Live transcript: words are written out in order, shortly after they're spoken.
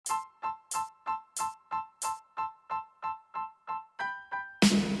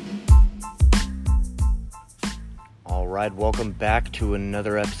right, welcome back to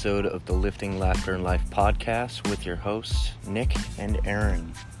another episode of the Lifting, Laughter, and Life podcast with your hosts, Nick and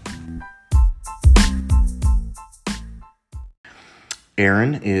Aaron.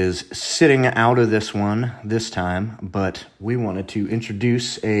 Aaron is sitting out of this one this time, but we wanted to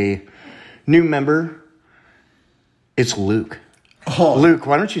introduce a new member. It's Luke. Oh. Luke,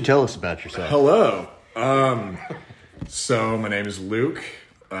 why don't you tell us about yourself? Hello. So my name is Luke.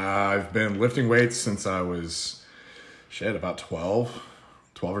 I've been lifting weights since I was, about 12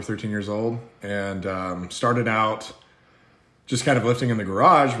 or 13 years old. And started out just kind of lifting in the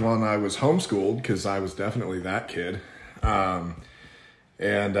garage when I was homeschooled, because I was definitely that kid. My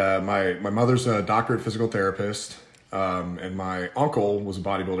mother's a doctorate physical therapist, and my uncle was a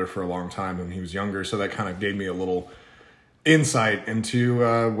bodybuilder for a long time when he was younger, so that kind of gave me a little insight into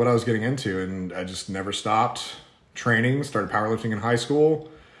what I was getting into, and I just never stopped training. Started powerlifting in high school.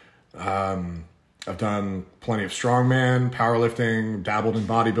 I've done plenty of strongman, powerlifting, dabbled in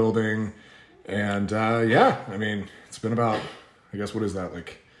bodybuilding, and it's been about, I guess, what is that,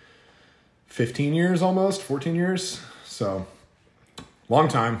 like 15 years almost, 14 years? So, long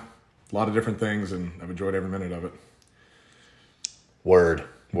time, a lot of different things, and I've enjoyed every minute of it. Word.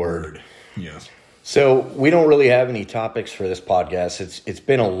 Yes. So we don't really have any topics for this podcast. It's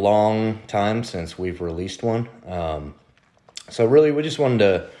been a long time since we've released one. So really we just wanted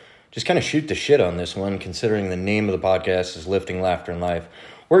to just kind of shoot the shit on this one, considering the name of the podcast is Lifting, Laughter, and Life.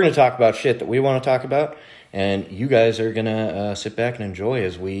 We're going to talk about shit that we want to talk about, and you guys are going to sit back and enjoy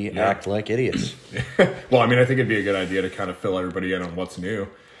as we act like idiots. Well, I think it'd be a good idea to kind, of fill everybody in on what's new.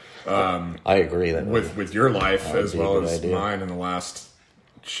 I agree that with your life as well as idea. Mine in the last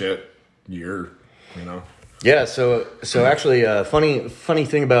year. Yeah, so actually, funny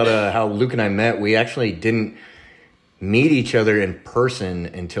thing about how Luke and I met, we actually didn't meet each other in person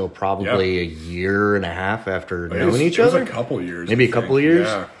until probably a year and a half after knowing each other. It was a couple years. Maybe a couple of years?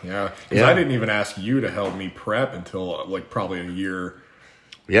 Yeah. Because I didn't even ask you to help me prep until probably a year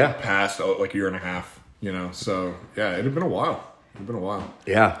past, a year and a half, So, it had been a while.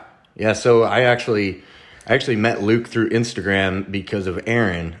 Yeah, so I actually met Luke through Instagram because of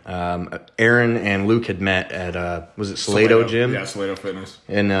Aaron. Aaron and Luke had met at, was it Salado Gym? Yeah, Salado Fitness.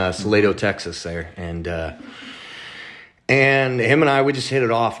 In Salado, Texas there. And him and I, we just hit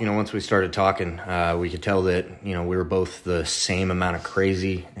it off, once we started talking. We could tell that, we were both the same amount of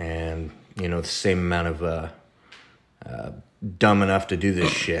crazy and, the same amount of dumb enough to do this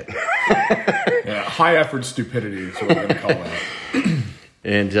shit. Yeah, high effort stupidity is what we're going to call that.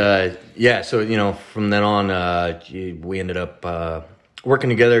 And, so, from then on, we ended up working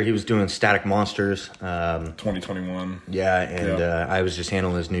together. He was doing Static Monsters. 2021. Yeah, and I was just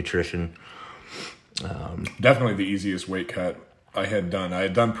handling his nutrition. Definitely the easiest weight cut I had done. I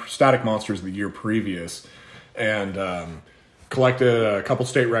had done Static Monsters the year previous and collected a couple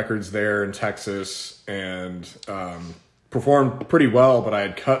state records there in Texas and performed pretty well, but I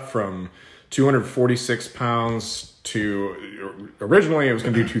had cut from 246 pounds to, originally it was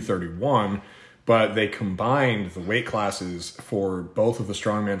going to do 231, but they combined the weight classes for both of the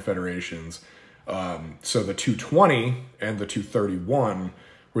Strongman federations. So the 220 and the 231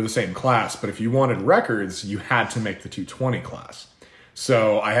 were the same class, but if you wanted records, you had to make the 220 class.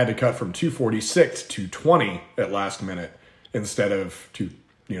 So I had to cut from 246 to 220 at last minute instead of to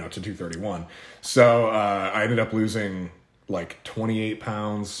 231. So I ended up losing 28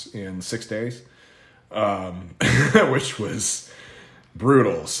 pounds in 6 days, which was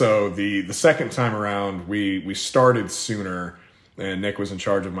brutal. So the second time around, we started sooner, and Nick was in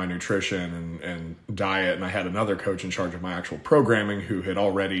charge of my nutrition and diet, and I had another coach in charge of my actual programming who had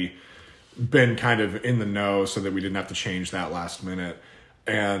already been kind of in the know so that we didn't have to change that last minute.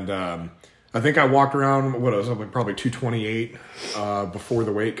 And I think I walked around, probably 228 before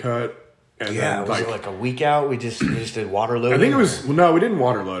the weight cut. And then, was it a week out? We just did water loading? I think it was, no, we didn't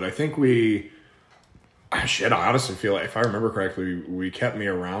water load. I think I honestly feel like, if I remember correctly, we kept me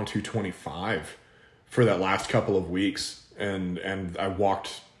around 225 for that last couple of weeks. And I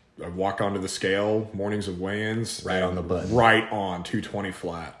walked onto the scale mornings of weigh-ins. Right on the button. Right on 220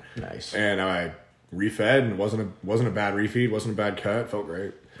 flat. Nice. And I refed, and wasn't a bad refeed, wasn't a bad cut, felt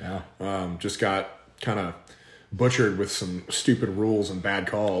great. Yeah. Just got kind of butchered with some stupid rules and bad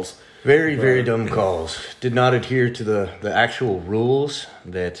calls. Very dumb calls. Did not adhere to the actual rules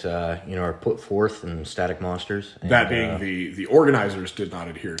that are put forth in Static Monsters. And, that being the organizers did not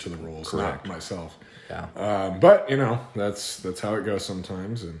adhere to the rules, correct. not myself. Yeah. But that's how it goes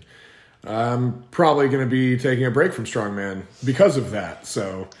sometimes, and I'm probably going to be taking a break from strongman because of that.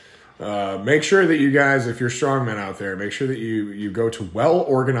 So Make sure that you guys, if you're strongmen out there, make sure that you go to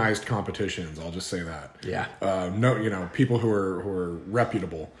well-organized competitions. I'll just say that. Yeah. No, people who are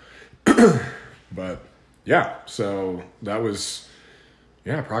reputable. But yeah, so that was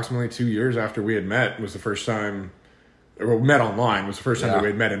approximately 2 years after we had met was the first time. Well, met online was the first time that we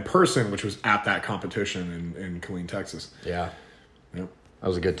had met in person, which was at that competition in Killeen, Texas. Yeah. Yep. That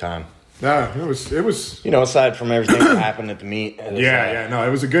was a good time. Yeah, it was. Aside from everything that happened at the meet. No,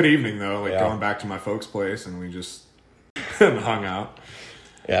 it was a good evening though. Like going back to my folks' place and we just hung out.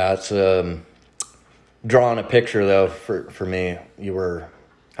 Yeah, it's drawing a picture though for me. You were,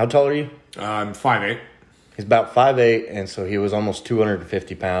 how tall are you? I'm 5'8". He's about 5'8", and so he was almost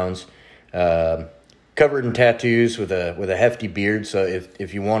 250 pounds. Covered in tattoos with a hefty beard. So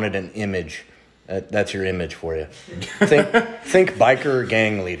if you wanted an image, that's your image for you. Think biker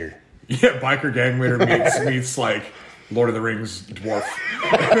gang leader. Yeah, biker gang leader meets like Lord of the Rings dwarf.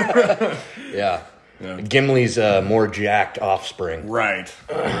 Yeah. Gimli's more jacked offspring. Right,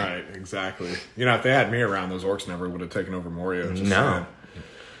 exactly. If they had me around, those orcs never would have taken over Moria. No.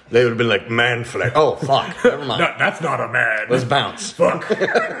 They would have been like, man flesh. Oh, fuck. Never mind. No, that's not a man. Let's bounce. Fuck.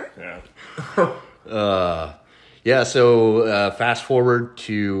 So fast forward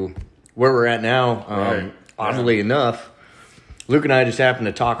to where we're at now. Right. Oddly enough, Luke and I just happened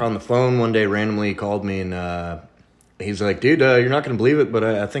to talk on the phone one day. Randomly, he called me and he's like, "Dude, you're not going to believe it, but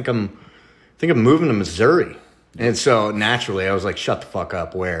I think I'm moving to Missouri." And so naturally, I was like, "Shut the fuck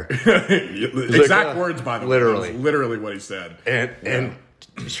up." Where? Exact words, by the way. Literally what he said. And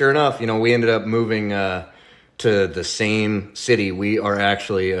sure enough, we ended up moving to the same city. We are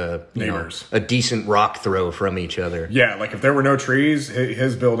actually neighbors, a decent rock throw from each other. Yeah, like if there were no trees,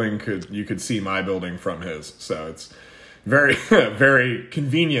 his building you could see my building from his. So it's very very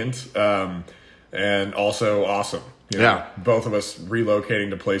convenient and also awesome. Both of us relocating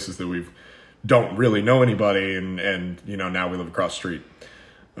to places that we don't really know anybody, and now we live across the street.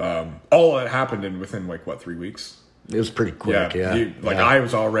 All that happened within 3 weeks. It was pretty quick, yeah. I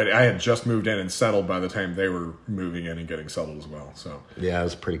had just moved in and settled by the time they were moving in and getting settled as well. So yeah, it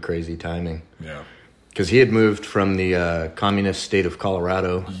was pretty crazy timing. Yeah, because he had moved from the communist state of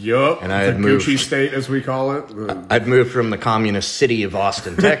Colorado. Yup, and I had moved Gucci state, as we call it. I'd moved from the communist city of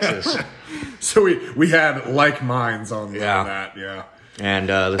Austin, Texas. So we had like minds on that. Yeah. And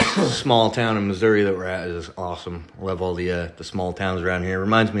this small town in Missouri that we're at is awesome. I love all the small towns around here. It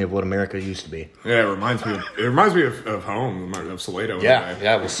reminds me of what America used to be. Yeah, it reminds me of home, of Salado.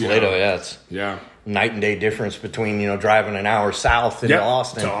 Yeah, with Salado, it's night and day difference between driving an hour south into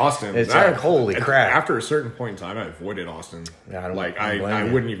Austin. To Austin, it's like holy crap. After a certain point in time, I avoided Austin. Yeah,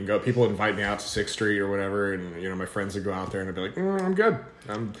 I wouldn't even go. People would invite me out to 6th Street or whatever, and my friends would go out there and I'd be like, I'm good.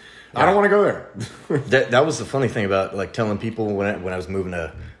 I don't want to go there. That was the funny thing about telling people when I was moving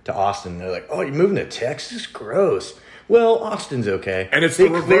to Austin. They're like, "Oh, you're moving to Texas? Gross." Well, Austin's okay. And they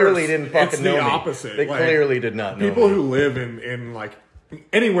clearly didn't fucking know me. It's the opposite. They clearly did not know people me. Who live in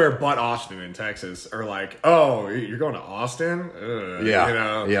anywhere but Austin in Texas are like, "Oh, you're going to Austin?"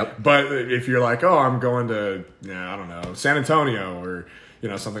 Yeah. Yep. But if you're like, "Oh, I'm going to I don't know, San Antonio or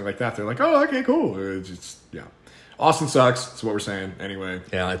something like that," they're like, "Oh, okay, cool." It's Austin sucks. That's what we're saying. Anyway.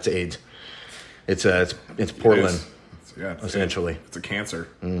 Yeah, it's AIDS. It's Portland. It's essentially. It's a cancer.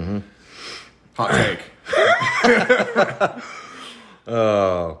 Mm-hmm. Hot take.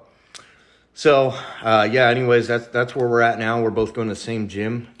 Oh. So, anyways, that's where we're at now. We're both going to the same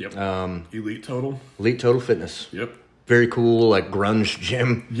gym. Yep. Elite Total Fitness. Yep. Very cool, grunge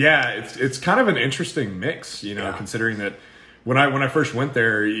gym. Yeah, it's kind of an interesting mix, considering that when I first went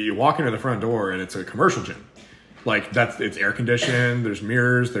there, you walk into the front door and it's a commercial gym. It's air conditioned. There's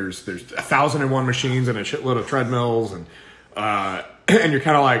mirrors. There's 1,001 machines and a shitload of treadmills, and you're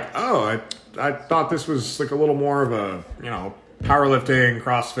kind of like, oh, I thought this was a little more of a powerlifting,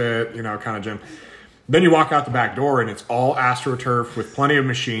 CrossFit, kind of gym. Then you walk out the back door and it's all AstroTurf with plenty of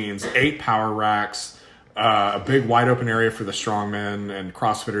machines, 8 power racks, a big wide open area for the strongmen and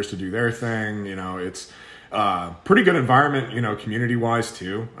CrossFitters to do their thing. It's pretty good environment, community wise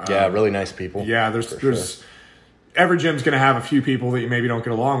too. Really nice people. Yeah, there's. Every gym's going to have a few people that you maybe don't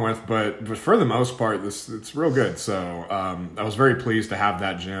get along with, but for the most part, it's real good. So I was very pleased to have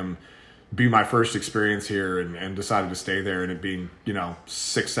that gym be my first experience here and decided to stay there, and it being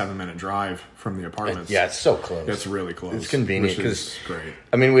 6-7 minute drive from the apartments. Yeah, it's so close. It's really close. It's convenient because great.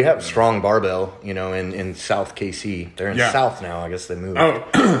 I mean, we have Strong Barbell, in South KC. They're in South now. I guess they moved. Oh,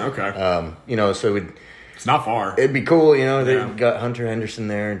 okay. So it's not far. It'd be cool, They've got Hunter Henderson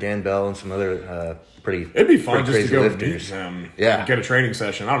there, and Dan Bell, and some other. It'd be fun just to go lifters. meet them. Yeah, get a training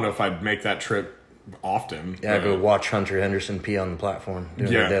session. I don't know if I'd make that trip often. Yeah, go watch Hunter Henderson pee on the platform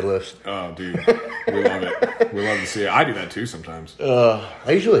doing the deadlifts. Oh, dude. We love it. We love to see it. I do that too sometimes.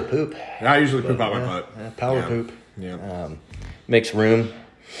 I usually poop. Yeah, I usually poop out my butt. Power poop. Yeah. Makes room.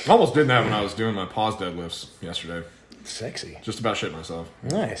 I almost did that when I was doing my pause deadlifts yesterday. Sexy. Just about shit myself.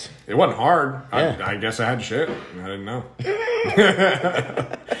 Nice. It wasn't hard. Yeah. I guess I had to shit. I didn't know.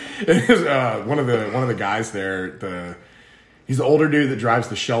 It was, one of the guys there. He's the older dude that drives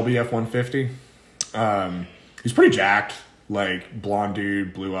the Shelby F-150. He's pretty jacked, like blonde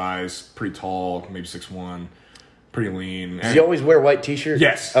dude, blue eyes, pretty tall, maybe 6'1", pretty lean. Does he always wear white t-shirts?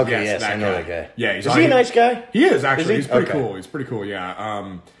 Yes. Okay. Yes, I know that guy. Yeah. Is he a nice guy? He is actually. Is he? He's pretty Okay. cool. He's pretty cool.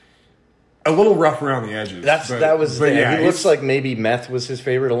 Yeah. A little rough around the edges. He looks like maybe meth was his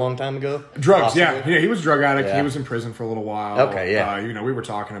favorite a long time ago. Drugs, possibly. yeah. He was a drug addict. Yeah. He was in prison for a little while. Okay, yeah. We were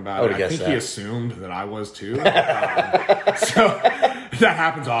talking about would it. I guess think that. he assumed that I was too. So that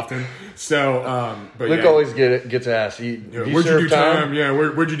happens often. So, but Luke always gets asked, where'd you do time? Yeah,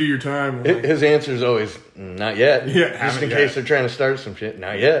 where'd you do your time? His answer is always, not yet. Yeah, just in case they're trying to start some shit.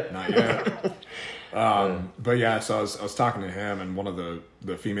 Not yet. Not yet. But yeah, so I was talking to him and one of the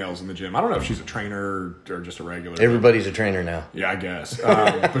females in the gym. I don't know if she's a trainer or just a regular. Everybody's a trainer now. Yeah, I guess.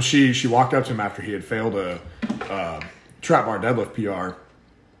 But she walked up to him after he had failed a trap bar deadlift PR,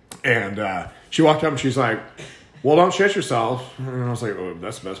 and she walked up and she's like, "Well, don't shit yourself." And I was like, "Oh,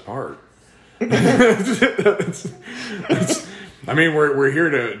 that's the best part." I mean, we're here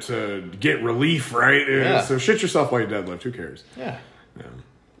to get relief, right? Yeah. So shit yourself while you deadlift. Who cares? Yeah.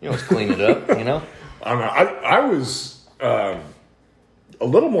 Let's clean it up, I don't know. I was a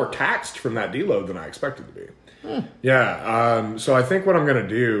little more taxed from that deload than I expected to be. Yeah. So I think what I'm going to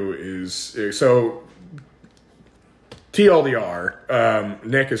do is TLDR.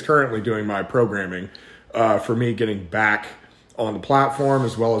 Nick is currently doing my programming for me getting back on the platform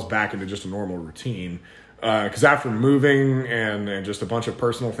as well as back into just a normal routine. Because after moving and just a bunch of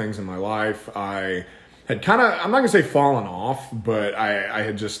personal things in my life, I had kind of, I'm not going to say fallen off, but I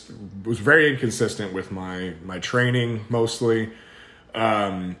had just was very inconsistent with my training mostly.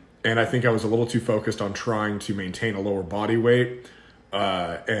 And I think I was a little too focused on trying to maintain a lower body weight.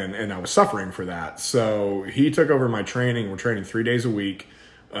 And I was suffering for that. So he took over my training. We're training 3 days a week.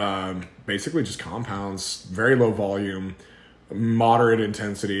 Basically just compounds, very low volume, moderate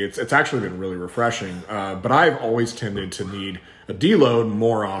intensity. It's actually been really refreshing. But I've always tended to need a deload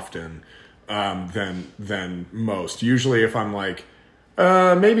more often than most. Usually if I'm like,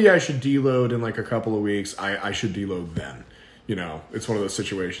 maybe I should deload in like a couple of weeks, I should deload then. It's one of those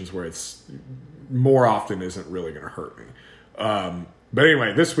situations where it's more often isn't really going to hurt me. But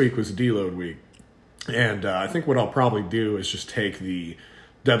anyway, this week was a deload week. And I think what I'll probably do is just take the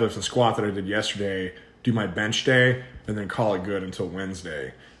deadlift and squat that I did yesterday, do my bench day, and then call it good until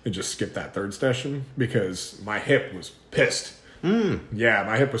Wednesday and just skip that third session because my hip was pissed. Yeah,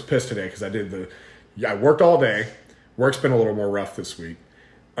 my hip was pissed today because I worked all day. Work's been a little more rough this week.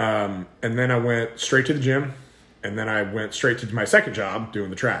 And then I went straight to the gym, and then I went straight to my second job doing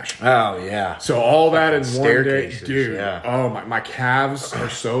the trash. Oh, yeah. So all that in one day, dude. Yeah. Oh, my calves are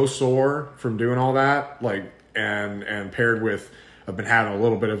so sore from doing all that. Like, and paired with, I've been having a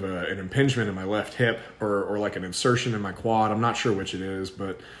little bit of an impingement in my left hip or like an insertion in my quad. I'm not sure which it is,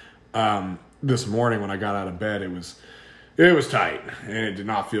 but this morning when I got out of bed, it was tight and it did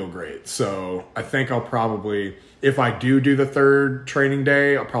not feel great. So I think I'll probably, if I do the third training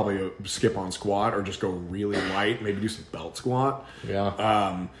day, I'll probably skip on squat or just go really light, maybe do some belt squat.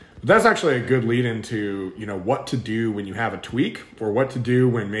 Yeah. That's actually a good lead into, what to do when you have a tweak or what to do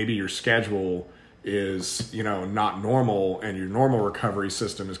when maybe your schedule is, not normal and your normal recovery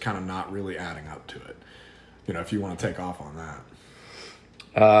system is kind of not really adding up to it. If you want to take off on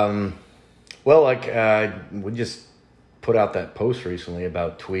that. Well, we just put out that post recently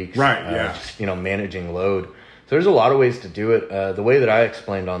about tweaks. Right, yeah. Just, managing load. So there's a lot of ways to do it. The way that I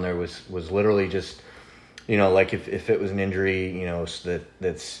explained on there was literally just, like if it was an injury,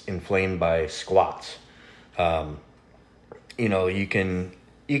 that's inflamed by squats, you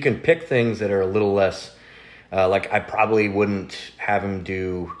can pick things that are a little less, like I probably wouldn't have him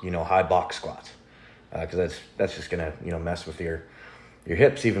do, high box squats, because that's just going to, mess with your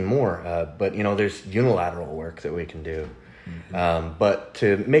hips even more. But, there's unilateral work that we can do. Mm-hmm. But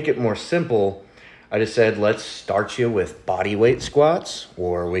to make it more simple, I just said, let's start you with body weight squats,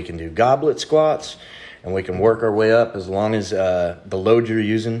 or we can do goblet squats, and we can work our way up as long as the load you're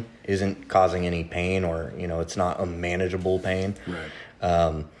using isn't causing any pain or, it's not unmanageable pain. Right.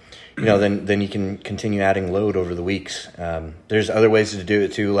 Then you can continue adding load over the weeks. There's other ways to do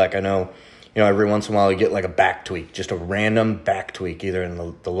it too. Like I know, every once in a while you get like a back tweak, just a random back tweak, either in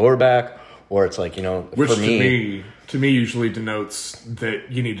the lower back or it's like, you know, which for to me usually denotes that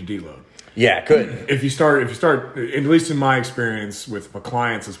you need to deload. Yeah, good. If you start, at least in my experience with my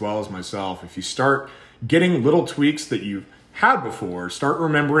clients as well as myself, if you start getting little tweaks that you've had before, start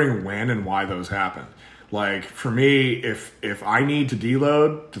remembering when and why those happened. Like for me, if I need to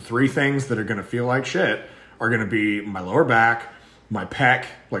deload, the 3 things that are going to feel like shit are going to be my lower back, my pec,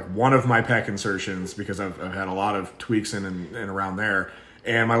 like one of my pec insertions, because I've had a lot of tweaks in and around there,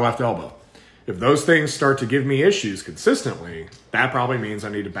 and my left elbow. If those things start to give me issues consistently, that probably means I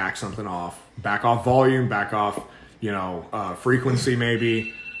need to back something off, back off volume, back off, frequency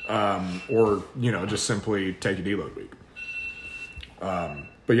maybe, or, just simply take a deload week.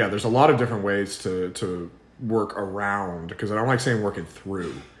 But yeah, there's a lot of different ways to work around, because I don't like saying working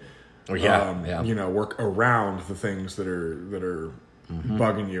through. Work around the things that are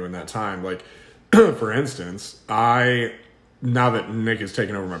bugging you in that time. Like, for instance, now that Nick has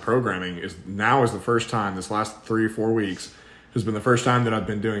taken over my programming, is the first time, this last 3 or 4 weeks has been the first time that I've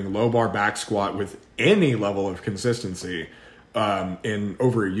been doing low bar back squat with any level of consistency in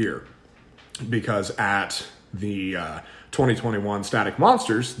over a year. Because at the 2021 Static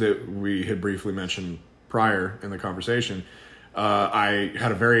Monsters that we had briefly mentioned prior in the conversation, I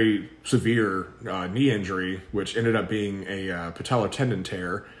had a very severe knee injury, which ended up being a patellar tendon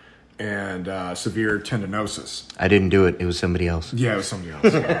tear and severe tendinosis. I didn't do it. It was somebody else. Yeah, it was somebody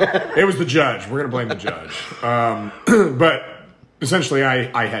else. It was the judge. We're going to blame the judge. But essentially,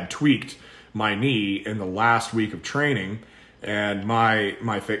 I had tweaked my knee in the last week of training, and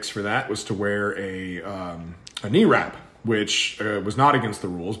my fix for that was to wear a knee wrap, which was not against the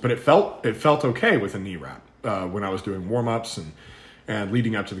rules, but it felt okay with a knee wrap when I was doing warm-ups and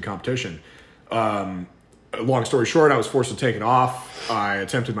leading up to the competition. Long story short, I was forced to take it off. I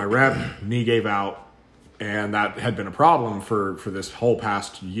attempted my rep, knee gave out, and that had been a problem for this whole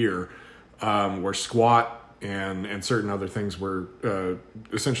past year, where squat and certain other things were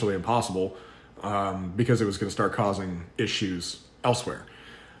essentially impossible because it was going to start causing issues elsewhere.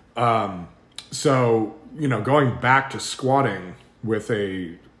 So, going back to squatting with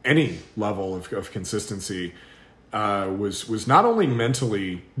any level of consistency was not only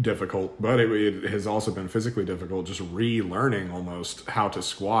mentally difficult, but it has also been physically difficult, just relearning almost how to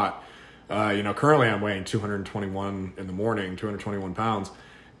squat. Currently I'm weighing 221 in the morning, 221 pounds,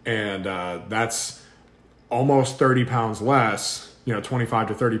 and that's almost 30 pounds less, 25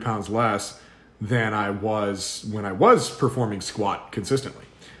 to 30 pounds less than I was when I was performing squat consistently.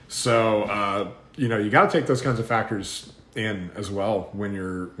 So, you got to take those kinds of factors in as well when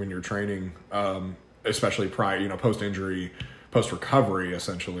you're training, especially prior, post-injury, post-recovery,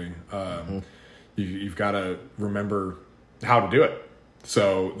 essentially. You've got to remember how to do it.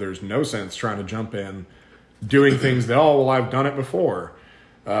 So there's no sense trying to jump in, doing things that, I've done it before.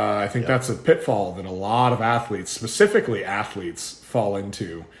 I think that's a pitfall that a lot of athletes, specifically athletes, fall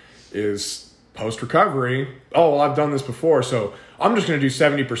into, is post-recovery. I've done this before, so I'm just going to do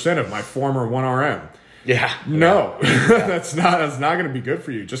 70% of my former 1RM. Yeah. No, that's not going to be good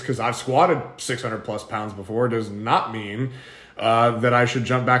for you. Just because I've squatted 600 plus pounds before does not mean that I should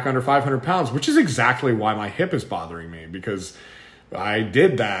jump back under 500 pounds, which is exactly why my hip is bothering me, because I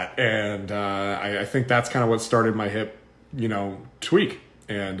did that. And I think that's kind of what started my hip, tweak.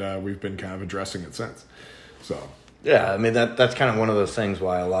 And we've been kind of addressing it since. So. Yeah. I mean, that's kind of one of those things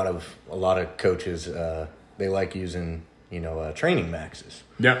why a lot of coaches, they like using, training maxes.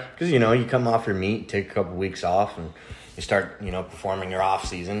 Yeah. Because, you come off your meet, take a couple weeks off, and you start, performing your off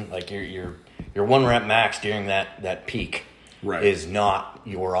season. Like your 1 rep max during that peak is not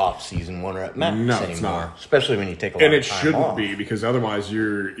your off season 1 rep max anymore. It's not. Especially when you take a lot of time off. And it shouldn't be, because otherwise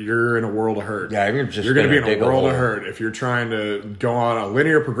you're in a world of hurt. Yeah, you're going to be in a world of hurt if you're trying to go on a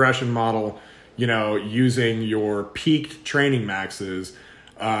linear progression model, using your peaked training maxes.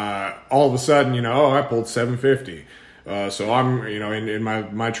 All of a sudden, I pulled 750. So I'm, in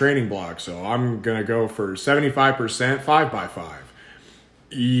my training block, so I'm going to go for 75% 5x5.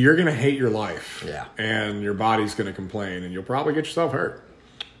 You're going to hate your life. Yeah. And your body's going to complain, and you'll probably get yourself hurt.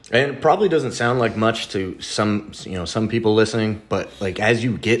 And it probably doesn't sound like much to some people listening, but like as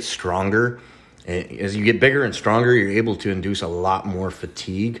you get stronger, as you get bigger and stronger, you're able to induce a lot more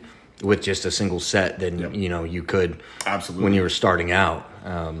fatigue with just a single set than, you could absolutely when you were starting out.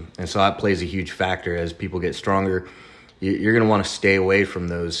 And so that plays a huge factor. As people get stronger, you're going to want to stay away from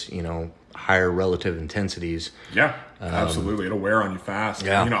those, higher relative intensities. Yeah, absolutely. It'll wear on you fast.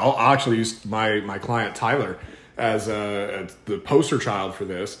 Yeah. I'll actually use my client Tyler as the poster child for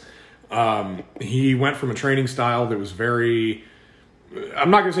this. He went from a training style that was very,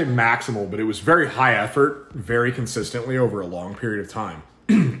 I'm not going to say maximal, but it was very high effort, very consistently over a long period of time.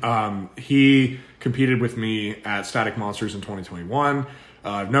 He competed with me at Static Monsters in 2021.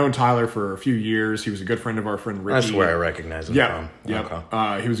 I've known Tyler for a few years. He was a good friend of our friend Ricky. That's where I recognize him from. Yeah.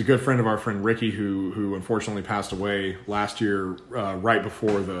 Okay. He was a good friend of our friend Ricky, who unfortunately passed away last year, right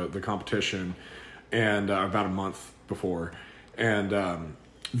before the competition, and about a month before. And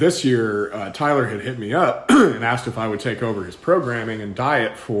this year, Tyler had hit me up and asked if I would take over his programming and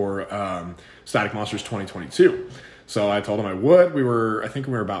diet for Static Monsters 2022. So I told him I would. I think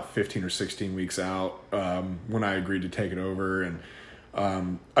we were about 15 or 16 weeks out when I agreed to take it over, and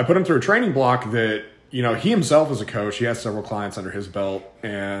I put him through a training block that, he himself is a coach. He has several clients under his belt.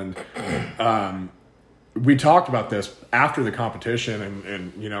 And we talked about this after the competition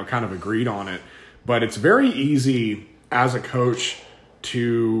and kind of agreed on it. But it's very easy as a coach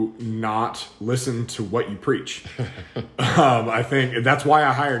to not listen to what you preach. I think that's why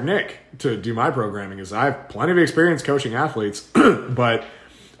I hired Nick to do my programming, is I have plenty of experience coaching athletes, but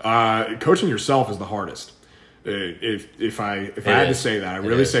coaching yourself is the hardest. If I had to say that, I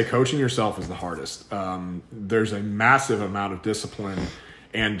really say coaching yourself is the hardest. There's a massive amount of discipline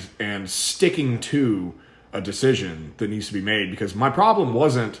and sticking to a decision that needs to be made, because my problem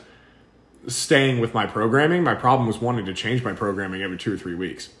wasn't staying with my programming. My problem was wanting to change my programming every 2 or 3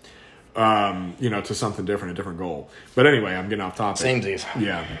 weeks, to something different, a different goal. But anyway, I'm getting off topic. Samesies.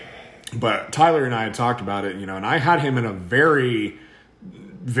 Yeah. But Tyler and I had talked about it, and I had him in a very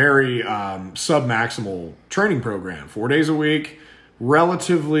sub-maximal training program, 4 days a week,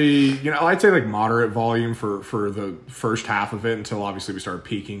 relatively, I'd say like moderate volume for the first half of it, until obviously we started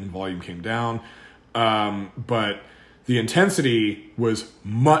peaking and volume came down. But the intensity was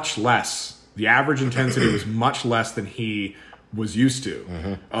much less. The average intensity was much less than he was used to.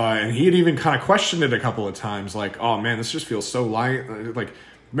 Mm-hmm. And he had even kind of questioned it a couple of times, like, oh man, this just feels so light. Like,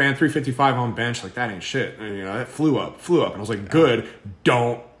 man, 355 on bench, like, that ain't shit. And, that flew up. And I was like, good,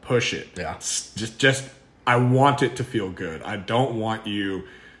 don't push it. Yeah. Just, I want it to feel good. I don't want you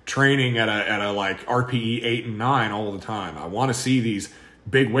training at a like RPE 8 and 9 all the time. I want to see these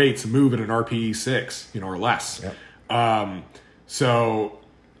big weights move at an RPE 6, or less. Yep. So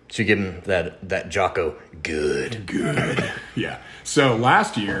you give him that Jocko good. Yeah. So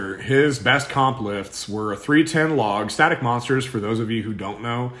last year, his best comp lifts were a 310 log. Static Monsters, for those of you who don't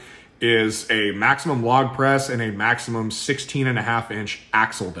know, is a maximum log press and a maximum 16.5-inch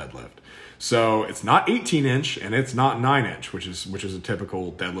axle deadlift. So it's not 18-inch and it's not 9-inch, which is a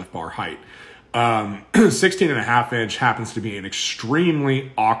typical deadlift bar height. 16.5-inch happens to be an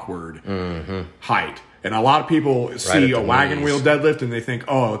extremely awkward height. And a lot of people see a wagon wheel deadlift and they think,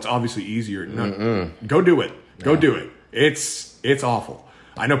 oh, it's obviously easier. No, go do it. Go do it. It's awful.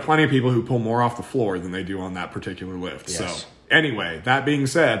 I know plenty of people who pull more off the floor than they do on that particular lift. Yes. So anyway, that being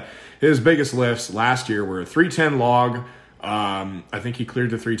said, his biggest lifts last year were a 310 log. I think he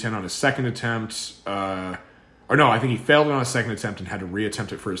cleared the 310 on his second attempt. I think he failed it on his second attempt and had to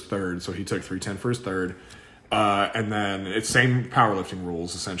reattempt it for his third. So he took 310 for his third. And then it's same powerlifting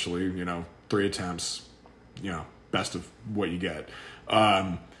rules, essentially, 3 attempts, best of what you get.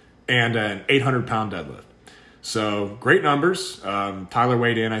 And an 800-pound deadlift. So great numbers. Tyler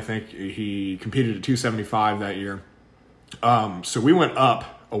weighed in, I think he competed at 275 that year. So we went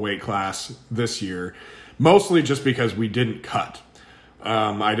up a weight class this year, mostly just because we didn't cut.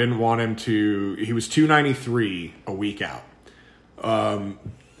 I didn't want him to, he was 293 a week out. And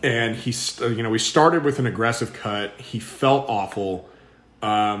we started with an aggressive cut. He felt awful.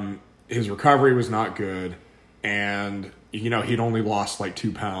 His recovery was not good. And, he'd only lost like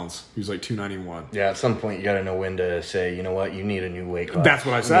 2 pounds. He was like 291. Yeah, at some point you got to know when to say, you know what, you need a new weight class. That's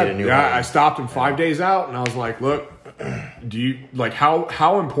what I said. Yeah, I stopped him 5 days out and I was like, look, do you, like,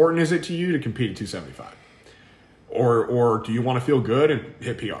 how important is it to you to compete at 275? Or do you want to feel good and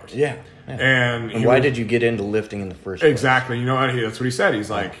hit PRs? Yeah. And why did you get into lifting in the first place? Exactly. That's what he said. He's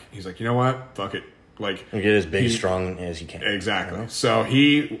like, you know what? Fuck it. Like, get as big, strong as you can. Exactly. So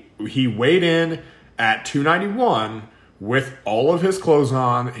he weighed in at 291 with all of his clothes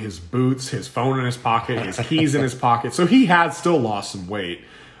on, his boots, his phone in his pocket, his keys in his pocket. So he had still lost some weight,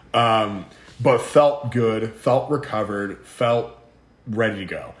 but felt good, felt recovered, felt ready to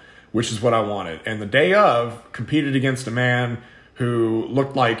go, which is what I wanted. And the day of, competed against a man who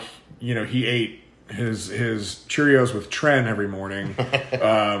looked like, he ate his Cheerios with Tren every morning.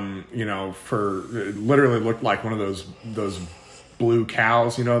 Literally looked like one of those blue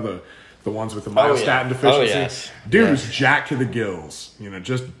cows, the ones with the myostatin deficiency. Oh, yes. Dude was jacked to the gills,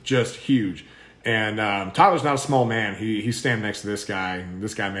 just huge. And Tyler's not a small man. He's standing next to this guy, and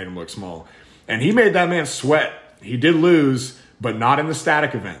this guy made him look small. And he made that man sweat. He did lose, but not in the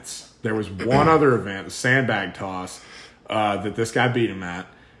static events. There was one other event, the sandbag toss. that this guy beat him at.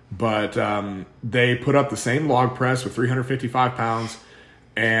 But they put up the same log press with 355 pounds,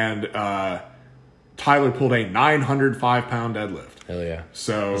 and Tyler pulled a 905-pound deadlift. Hell yeah.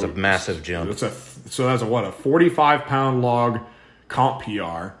 So it's a massive jump. So that's a 45-pound log comp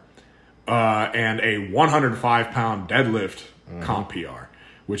PR and a 105-pound deadlift comp PR,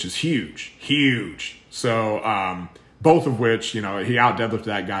 which is huge. So both of which, he out deadlifted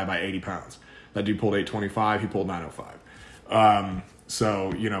that guy by 80 pounds. That dude pulled 825. He pulled 905. So,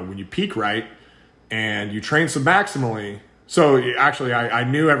 when you peak right and you train submaximally. So actually, I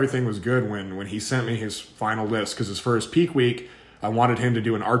knew everything was good when he sent me his final list, because for his peak week, I wanted him to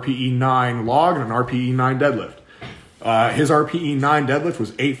do an RPE 9 log and an RPE 9 deadlift. His RPE 9 deadlift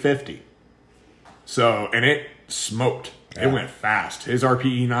was 850. So, and it smoked. Yeah. It went fast. His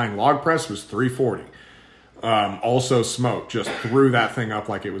RPE 9 log press was 340. Also smoked. Just threw that thing up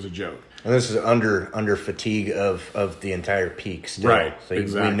like it was a joke. And this is under fatigue of the entire peak still. Right. So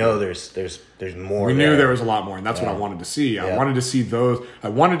exactly. We know there's more. We knew there was a lot more, and that's what I wanted to see. I wanted to see those. I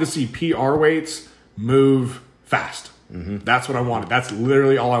wanted to see PR weights move fast. Mm-hmm. That's what I wanted. That's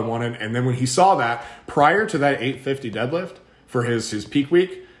literally all I wanted. And then when he saw that, prior to that 850 deadlift for his peak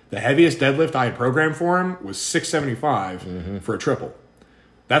week, the heaviest deadlift I had programmed for him was 675 for a triple.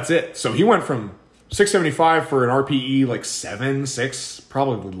 That's it. So he went from 675 for an RPE like 7, 6,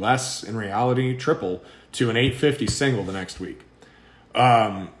 probably less in reality, triple, to an 850 single the next week.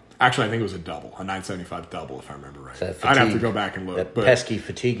 Actually, I think it was a double, a 975 double, if I remember right. I'd have to go back and look. That pesky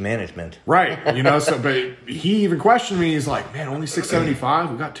fatigue management. Right. But he even questioned me. He's like, man, only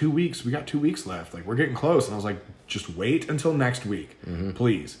 675? We got 2 weeks. We got 2 weeks left. Like, we're getting close. And I was like, just wait until next week,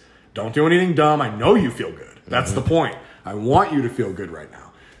 please. Don't do anything dumb. I know you feel good. That's the point. I want you to feel good right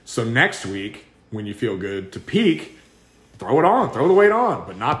now. So next week, when you feel good to peak, throw it on, throw the weight on,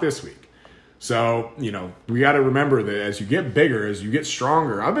 but not this week. So, we got to remember that as you get bigger, as you get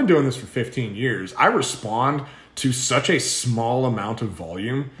stronger, I've been doing this for 15 years. I respond to such a small amount of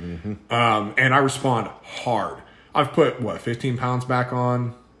volume, and I respond hard. I've put, 15 pounds back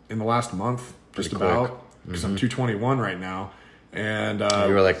on in the last month, just about, because I'm 221 right now. And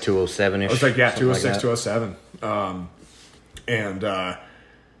you were like 207-ish? I was like, 206, 207.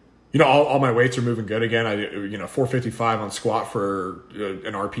 All my weights are moving good again. 455 on squat for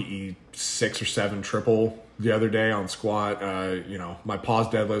an RPE 6 or 7 triple the other day on squat. My pause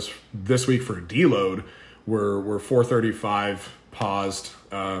deadlifts this week for a deload were 435 paused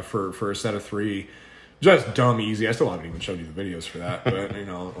for a set of 3. Just dumb easy. I still haven't even showed you the videos for that, but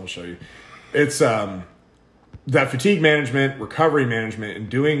I'll show you. It's that fatigue management, recovery management, and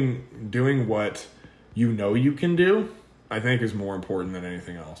doing what you can do, I think, is more important than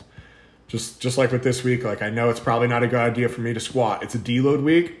anything else. Just like with this week, I know it's probably not a good idea for me to squat. It's a deload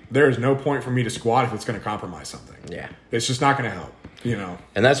week. There is no point for me to squat if it's going to compromise something. Yeah. It's just not going to help,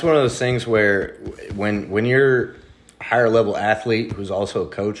 And that's one of those things where when you're a higher level athlete who's also a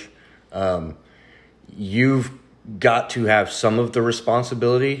coach, you've got to have some of the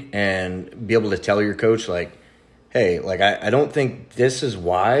responsibility and be able to tell your coach, hey, I don't think this is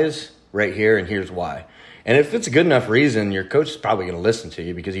wise right here, and here's why. And if it's a good enough reason, your coach is probably going to listen to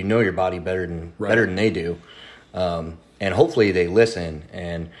you because you know your body better than they do. And hopefully they listen.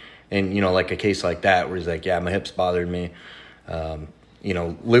 And like a case like that where he's like, yeah, my hips bothered me.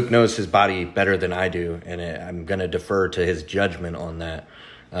 Luke knows his body better than I do, and I'm going to defer to his judgment on that.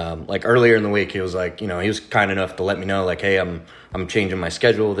 Earlier in the week, he was like, he was kind enough to let me know, hey, I'm changing my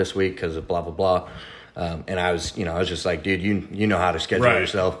schedule this week because of blah, blah, blah. And I was just like, dude, you know how to schedule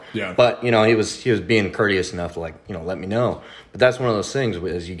yourself. Yeah. But, he was being courteous enough to let me know. But that's one of those things,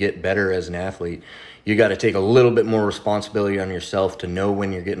 as you get better as an athlete, you got to take a little bit more responsibility on yourself to know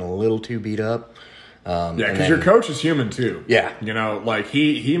when you're getting a little too beat up. Because your coach is human too. Yeah.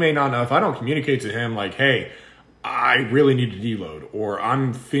 He may not know. If I don't communicate to him, hey, I really need to deload, or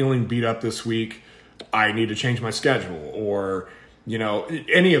I'm feeling beat up this week, I need to change my schedule, or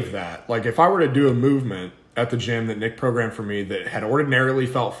any of that. If I were to do a movement at the gym that Nick programmed for me that had ordinarily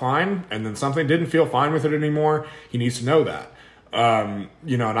felt fine, and then something didn't feel fine with it anymore, he needs to know that. And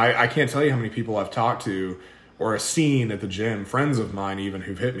I can't tell you how many people I've talked to or seen at the gym, friends of mine even,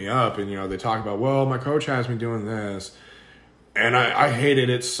 who've hit me up, and they talk about, well, my coach has me doing this, and I hate it.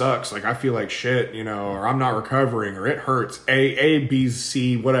 It sucks. I feel like shit, or I'm not recovering, or it hurts. A, B,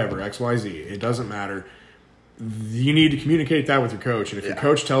 C, whatever, X, Y, Z. It doesn't matter. You need to communicate that with your coach. And if your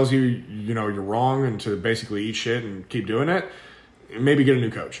coach tells you, you're wrong and to basically eat shit and keep doing it, maybe get a new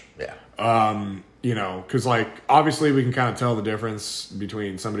coach. Yeah. Because obviously we can kind of tell the difference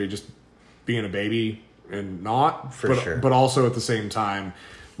between somebody just being a baby and not. For sure. But also at the same time,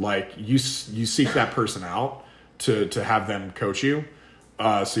 you seek that person out to have them coach you.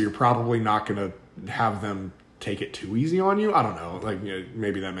 So you're probably not going to have them take it too easy on you. I don't know. Like,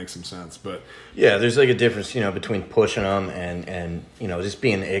 maybe that makes some sense, but yeah, there's like a difference, between pushing them and just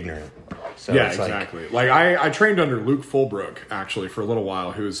being ignorant. So yeah, exactly. Like I trained under Luke Fulbrook actually for a little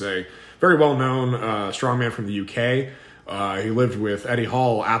while, who's a very well-known strongman from the UK. He lived with Eddie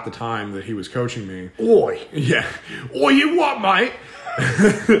Hall at the time that he was coaching me. Oi. Yeah. Oi, you what, mate?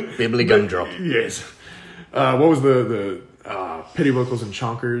 Bibbly gun drop. Yes. What was the Pity Wickles and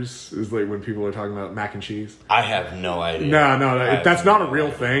Chonkers is like when people are talking about mac and cheese. I have no idea. No, that's not a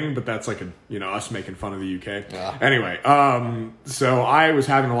real thing, but that's like us making fun of the UK. Yeah. Anyway, so I was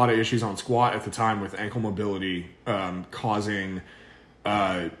having a lot of issues on squat at the time with ankle mobility, causing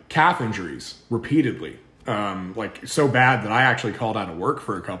calf injuries repeatedly. Like so bad that I actually called out of work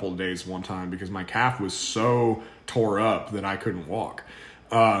for a couple of days one time because my calf was so tore up that I couldn't walk.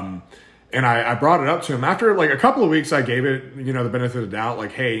 And I brought it up to him after like a couple of weeks. I gave it, the benefit of the doubt,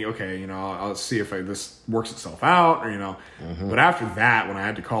 like, hey, okay, I'll see if this works itself out, or, Mm-hmm. But after that, when I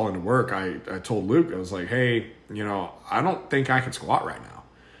had to call into work, I told Luke, I was like, hey, I don't think I can squat right now.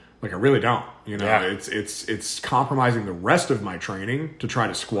 Like, I really don't, Yeah. it's compromising the rest of my training to try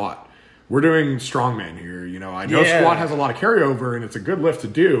to squat. We're doing strongman here, I know Yeah. squat has a lot of carryover and it's a good lift to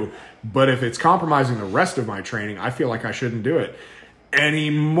do, but if it's compromising the rest of my training, I feel like I shouldn't do it. And he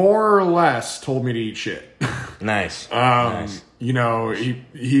more or less told me to eat shit. Nice. Nice.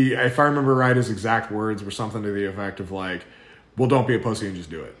 He if I remember right, his exact words were something to the effect of like, well, don't be a pussy and just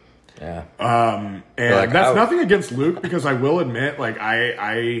do it. Yeah. And like, that's nothing against Luke, because I will admit, like,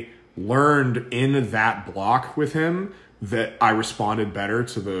 I learned in that block with him that I responded better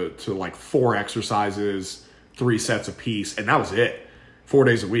to like 4 exercises, 3 sets apiece, and that was it. 4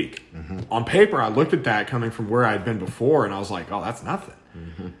 days a week. Mm-hmm. On paper, I looked at that coming from where I'd been before, and I was like, oh, that's nothing.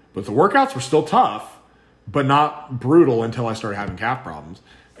 Mm-hmm. But the workouts were still tough, but not brutal until I started having calf problems.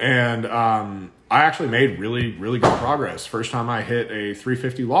 And I actually made really, really good progress. First time I hit a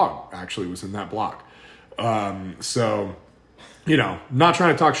 350 log actually was in that block. So, not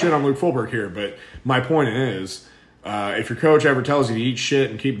trying to talk shit on Luke Fulbrook here, but my point is, if your coach ever tells you to eat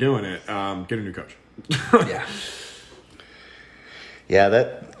shit and keep doing it, get a new coach. Yeah. Yeah,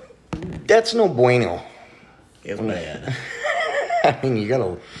 that's no bueno. It's bad. I mean, you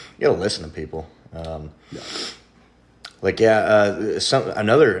gotta listen to people. Another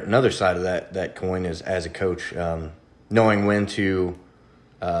side of that coin is, as a coach, knowing when to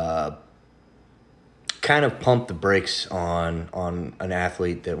kind of pump the brakes on an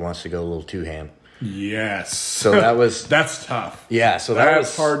athlete that wants to go a little too ham. Yes. So that's tough. Yeah. So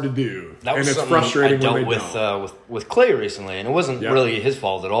that's hard to do. That was and it's something frustrating I dealt when they with don't. with Clay recently, and it wasn't Yeah. really his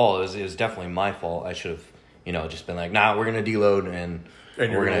fault at all. It was definitely my fault. I should have, just been like, nah, we're gonna deload and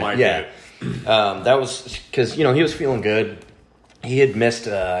you're gonna like yeah. it. That was because he was feeling good. He had missed,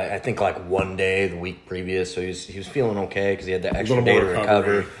 I think, like 1 day the week previous, so he was feeling okay because he had that extra day to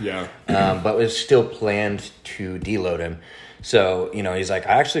recover. Yeah. But it was still planned to deload him. So, he's like,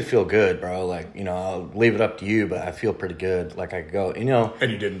 I actually feel good, bro. Like, I'll leave it up to you, but I feel pretty good. Like, I could go, And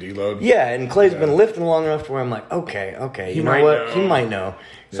you didn't deload? Yeah, and Clay's been lifting long enough to where I'm like, okay, you know what? He might know.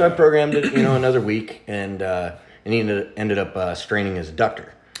 So I programmed it, another week, and he ended up straining his adductor.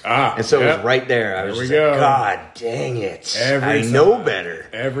 And so it was right there. I was just like, God dang it. I know better.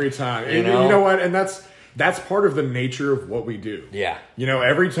 Every time. And you know what? And that's part of the nature of what we do. Yeah.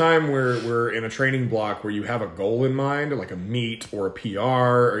 Every time we're in a training block where you have a goal in mind, like a meet or a PR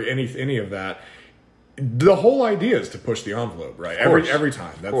or any of that, the whole idea is to push the envelope, right? Every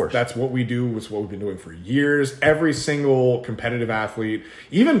time. That's what we do. It's what we've been doing for years. Every single competitive athlete,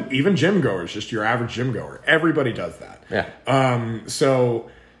 even gym goers, just your average gym goer, everybody does that. Yeah. So,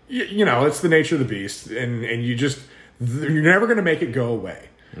 it's the nature of the beast, and you're never going to make it go away.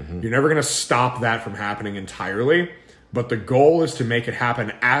 Mm-hmm. You're never going to stop that from happening entirely, but the goal is to make it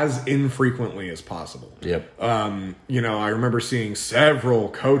happen as infrequently as possible. Yep. I remember seeing several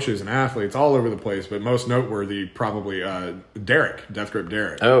coaches and athletes all over the place, but most noteworthy probably Derek, Death Grip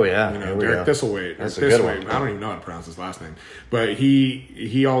Derek. Oh yeah, Derek Thistlethwaite. That's a good one. I don't even know how to pronounce his last name, but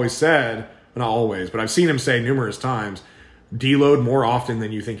he always said, not always, but I've seen him say numerous times, deload more often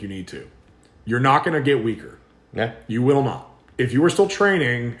than you think you need to. You're not going to get weaker. Yeah. You will not. If you are still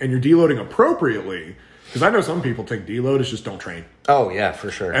training and you're deloading appropriately, because I know some people think deload is just don't train. Oh, yeah,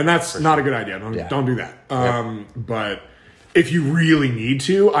 for sure. And that's not a good idea. Don't do that. But if you really need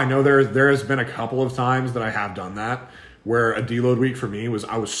to, I know there has been a couple of times that I have done that, where a deload week for me was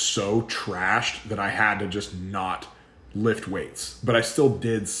I was so trashed that I had to just not lift weights. But I still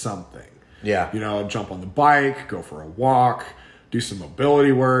did something. Yeah. Jump on the bike, go for a walk, do some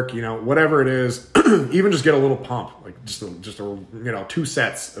mobility work, whatever it is. Even just get a little pump, like just a 2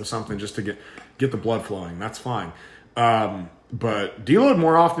 sets of something just to get the blood flowing. That's fine. But deload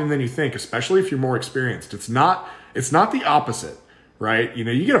more often than you think, especially if you're more experienced. It's not the opposite, right?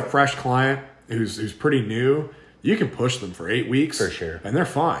 You get a fresh client who's pretty new, you can push them for 8 weeks for sure, and they're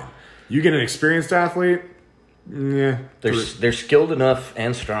fine. You get an experienced athlete, they're skilled enough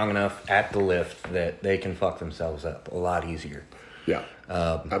and strong enough at the lift that they can fuck themselves up a lot easier. Yeah,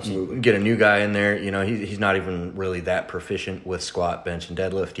 absolutely. Get a new guy in there, he's not even really that proficient with squat, bench, and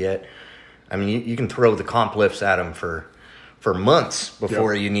deadlift yet. I mean, you can throw the comp lifts at him for months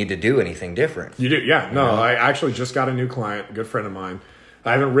before you need to do anything different. You do, yeah. No, I actually just got a new client, a good friend of mine.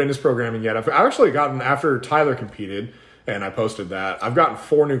 I haven't written his programming yet. I've actually gotten, after Tyler competed, and I posted that, I've gotten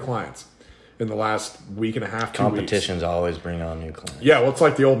 4 new clients in the last week and a half, 2 weeks. Competitions always bring on new clients. Yeah, well, it's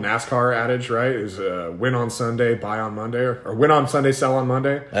like the old NASCAR adage, right? Is win on Sunday, buy on Monday, or win on Sunday, sell on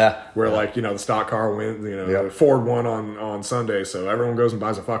Monday. Yeah. Where the stock car wins, Ford won on Sunday, so everyone goes and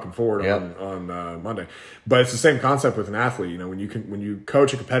buys a fucking Ford on Monday. But it's the same concept with an athlete. When you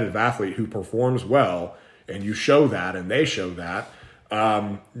coach a competitive athlete who performs well, and you show that, and they show that,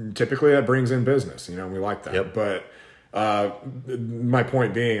 typically that brings in business. We like that. Yep. But my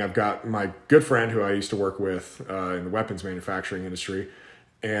point being, I've got my good friend who I used to work with in the weapons manufacturing industry,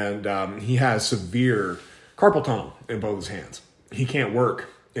 and he has severe carpal tunnel in both his hands. He can't work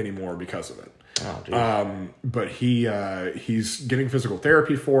anymore because of it. Oh, dude. But he's getting physical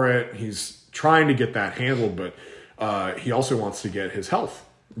therapy for it. He's trying to get that handled, but he also wants to get his health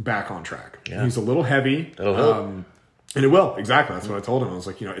back on track. Yeah. He's a little heavy. That'll help. And it will. Exactly. That's what I told him. I was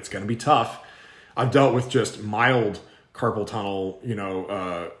like, it's going to be tough. I've dealt with just mild carpal tunnel,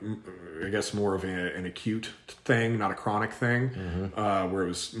 I guess more of an acute thing, not a chronic thing, where it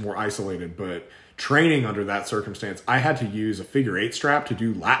was more isolated. But training under that circumstance, I had to use a figure 8 strap to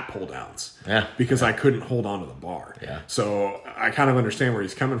do lat pull downs because I couldn't hold on to the bar. Yeah. So I kind of understand where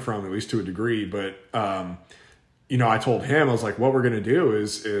he's coming from, at least to a degree. But, I told him, I was like, what we're going to do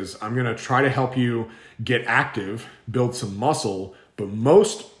is I'm going to try to help you get active, build some muscle, but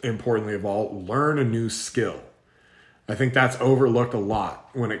most importantly of all, learn a new skill. I think that's overlooked a lot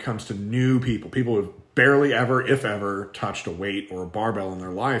when it comes to new people who've barely ever, if ever, touched a weight or a barbell in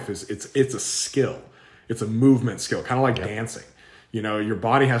their life. It's a skill. It's a movement skill, kind of like dancing. Your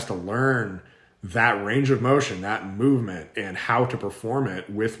body has to learn that range of motion, that movement, and how to perform it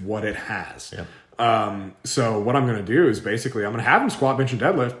with what it has. Yep. So what I'm going to do is basically I'm going to have him squat, bench, and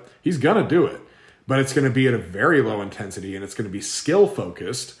deadlift. He's going to do it, but it's going to be at a very low intensity, and it's going to be skill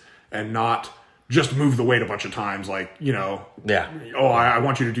focused and not just move the weight a bunch of times. Like, I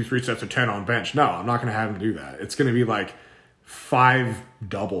want you to do 3 sets of 10 on bench. No, I'm not going to have him do that. It's going to be like 5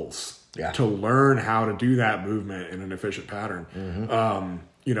 doubles to learn how to do that movement in an efficient pattern. And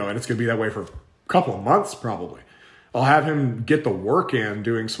it's going to be that way for a couple of months probably. I'll have him get the work in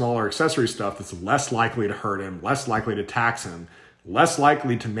doing smaller accessory stuff that's less likely to hurt him, less likely to tax him, less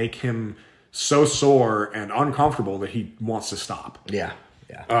likely to make him so sore and uncomfortable that he wants to stop. Yeah.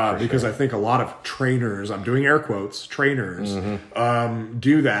 Because I think a lot of trainers, I'm doing air quotes, trainers,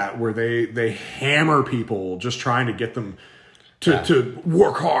 do that where they hammer people just trying to get them to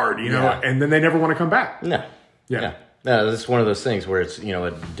work hard, and then they never want to come back. No. Yeah. No, it's one of those things where it's,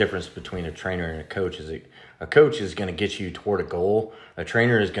 a difference between a trainer and a coach is a coach is going to get you toward a goal. A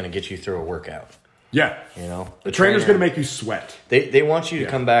trainer is going to get you through a workout. Yeah. The trainer's going to make you sweat. They want you to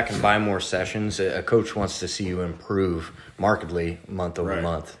come back and buy more sessions. A coach wants to see you improve markedly month over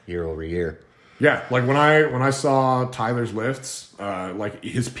month, year over year. Yeah. Like when I saw Tyler's lifts, like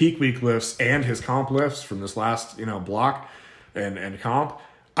his peak week lifts and his comp lifts from this last, block and comp,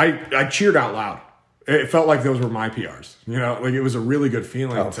 I cheered out loud. It felt like those were my PRs. Like it was a really good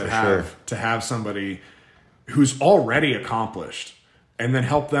feeling to have somebody who's already accomplished and then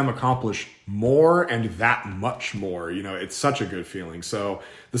help them accomplish more and that much more. It's such a good feeling. So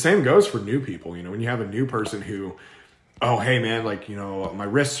the same goes for new people. When you have a new person who, oh, hey man, like, my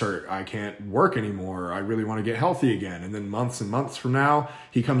wrists hurt. I can't work anymore. I really want to get healthy again. And then months and months from now,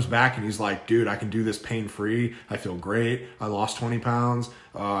 he comes back and he's like, dude, I can do this pain-free. I feel great. I lost 20 pounds.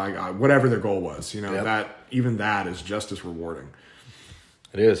 Whatever their goal was, that is just as rewarding.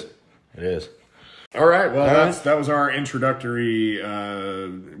 It is. All right. Well, that was our introductory,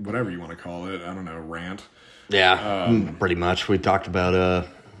 whatever you want to call it. I don't know, rant. Yeah, pretty much. We talked about a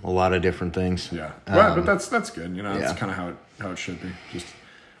lot of different things. Yeah, but that's good. That's kind of how it should be. Just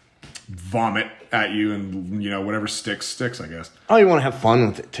vomit at you, and whatever sticks. I guess. Oh, you want to have fun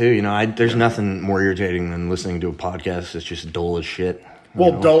with it too. There's nothing more irritating than listening to a podcast that's just dull as shit.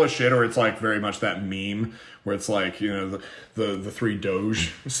 Well, dull as shit, or it's like very much that meme where it's like, the three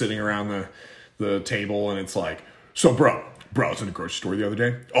Doge sitting around the table, and it's like, so bro, I was in the grocery store the other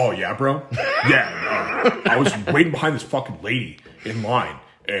day. Oh yeah, bro? Yeah. I was waiting behind this fucking lady in line,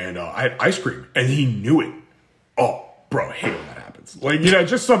 and I had ice cream, and he knew it. Oh, bro, I hate when that happens. Like,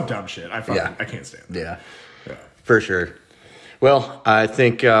 just some dumb shit. I can't stand it. Yeah, for sure. Well, I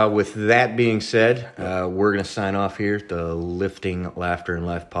think with that being said, we're going to sign off here, the Lifting, Laughter, and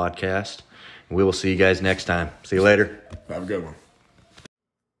Life podcast. We will see you guys next time. See you later. Have a good one.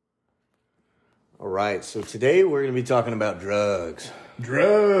 All right, so today we're going to be talking about drugs.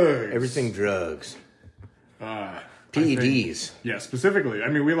 Drugs. Everything drugs. PEDs. Yeah, specifically. I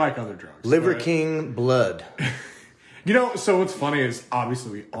mean, we like other drugs. Liver King blood. So what's funny is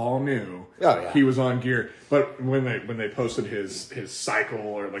obviously we all knew he was on gear, but when they posted his cycle,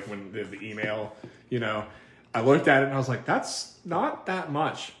 or like when the email, I looked at it and I was like, that's not that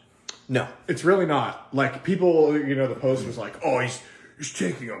much. No, it's really not. Like, people, the post was like, oh, he's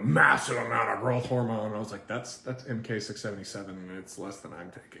taking a massive amount of growth hormone. And I was like, that's MK677, and it's less than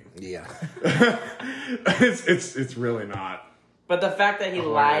I'm taking. Yeah, it's really not. But the fact that he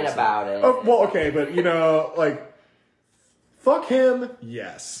lied about it. Oh, well, okay, but like. Fuck him,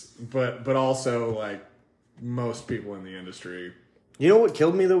 yes, but also, like, most people in the industry. You know what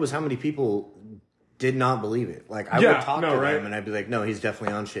killed me though was how many people did not believe it. Like, I would talk to them and I'd be like, "No, he's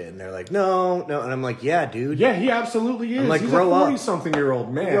definitely on shit," and they're like, "No," and I'm like, "Yeah, dude, yeah, he absolutely is." I'm like, he's grow a up,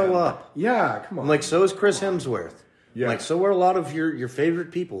 40-something-year-old man. Grow up, yeah, come on. I'm like, so is Chris Hemsworth. Yeah, like, so are a lot of your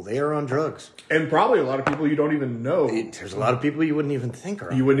favorite people. They are on drugs, and probably a lot of people you don't even know. There's a lot of people you wouldn't even think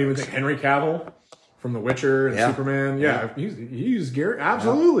are. You wouldn't even think. Henry Cavill from The Witcher and Superman. Yeah, he's Gary.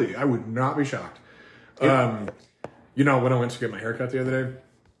 Absolutely. I would not be shocked. When I went to get my haircut the other day,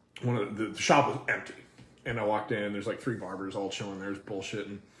 the shop was empty. And I walked in, there's like 3 barbers all chilling there,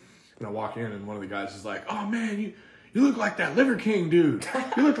 bullshitting. And I walk in, and one of the guys is like, "Oh man, you look like that Liver King dude.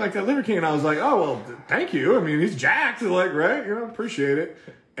 You look like that Liver King." And I was like, "Oh, well, thank you. I mean, he's jacked, like, right? Appreciate it."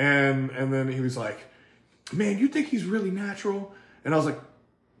 And then he was like, "Man, you think he's really natural?" And I was like,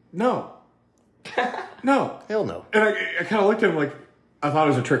 "No. No. Hell no." And I kind of looked at him like, I thought it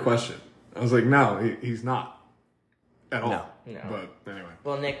was a trick question. I was like, no, he's not at all. No. But anyway.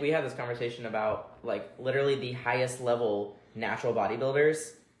 Well, Nick, we had this conversation about, like, literally the highest level natural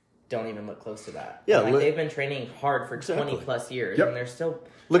bodybuilders don't even look close to that. Yeah. Like, they've been training hard for 20 plus years, and they're still...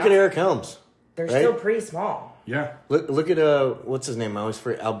 Look at Eric Helms. They're still pretty small. Yeah. Look at what's his name? I always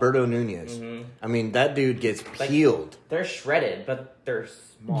forget. Alberto Nunez. Mm-hmm. I mean, that dude gets peeled. They're shredded, but they're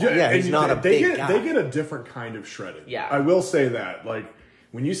small. Yeah, he's not a big guy. They get a different kind of shredded. Yeah. I will say that. Like,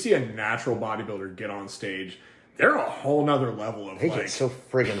 when you see a natural bodybuilder get on stage, they're a whole nother level of, they like, get so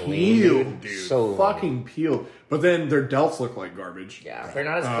friggin' peeled, dude. So fucking peeled. But then their delts look like garbage. Yeah, they're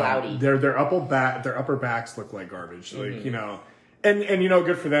not as cloudy. Their upper backs look like garbage. Like, And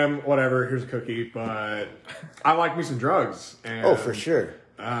good for them, whatever, here's a cookie, but I like me some drugs. And, for sure.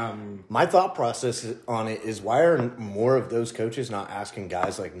 My thought process on it is, why are more of those coaches not asking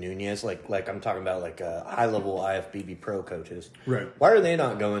guys like Nunez, like I'm talking about, like high-level IFBB pro coaches. Right. Why are they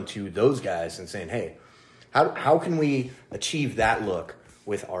not going to those guys and saying, hey, how can we achieve that look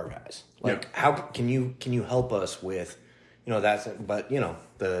with our guys? Like, how can you help us with, that's, but,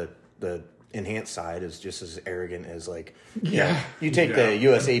 the enhanced side is just as arrogant as, like, you take the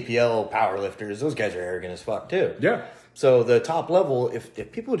USAPL powerlifters, those guys are arrogant as fuck too. Yeah. So the top level,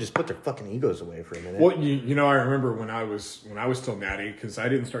 if people would just put their fucking egos away for a minute. Well, I remember when I was still natty, because I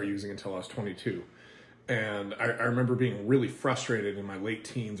didn't start using until I was 22, and I remember being really frustrated in my late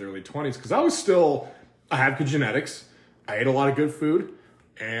teens, early 20s, because I had good genetics, I ate a lot of good food,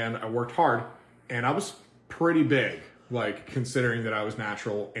 and I worked hard, and I was pretty big, like, considering that I was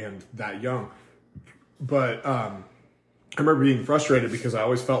natural and that young. But I remember being frustrated because I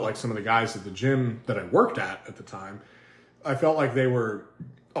always felt like some of the guys at the gym that I worked at the time, I felt like they were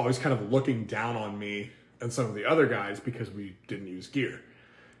always kind of looking down on me and some of the other guys because we didn't use gear.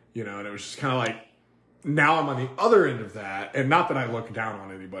 And it was just kind of like, now I'm on the other end of that, and not that I look down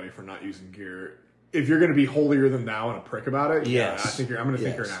on anybody for not using gear. If you're going to be holier than thou and a prick about it, I think I'm going to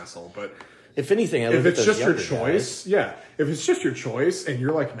think you're an asshole. But if anything, if it's just your choice, if it's just your choice and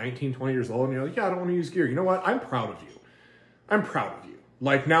you're like 19, 20 years old and you're like, I don't want to use gear, you know what? I'm proud of you.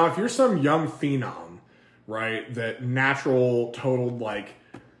 Like, now, if you're some young phenom, right, that natural totaled like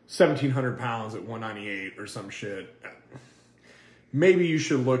 1,700 pounds at 198 or some shit, maybe you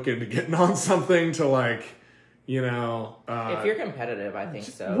should look into getting on something to, like, if you're competitive, I think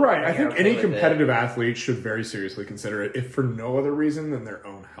so. Right. I think any competitive athlete should very seriously consider it, if for no other reason than their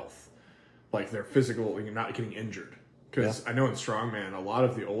own health. Like, their physical, not getting injured. Because I know in strongman, a lot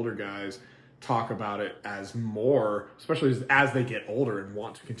of the older guys talk about it as more, especially as they get older and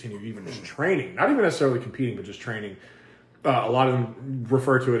want to continue even just training, not even necessarily competing, but just training. A lot of them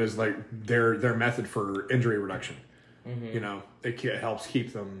refer to it as like their method for injury reduction. You know, it helps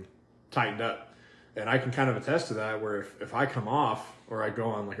keep them tightened up. And I can kind of attest to that, where if I come off or I go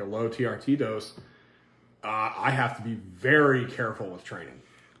on like a low TRT dose, I have to be very careful with training.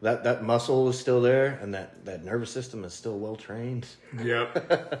 That muscle is still there, and that nervous system is still well trained.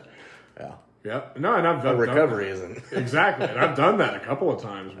 Yep. Yeah. Yep. No, and I've done recovery isn't. Exactly. And I've done that a couple of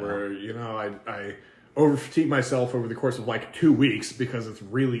times where, you know, I over fatigue myself over the course of like 2 weeks because it's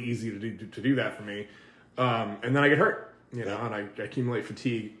really easy to do that for me. And then I get hurt, you know, and I accumulate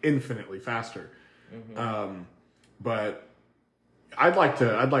fatigue infinitely faster. But I'd like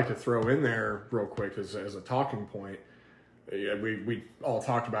to throw in there real quick as a talking point. We all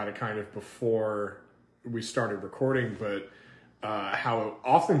talked about it kind of before we started recording, but how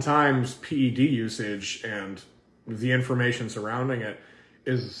oftentimes PED usage and the information surrounding it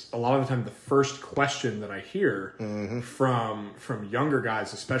is a lot of the time the first question that I hear from younger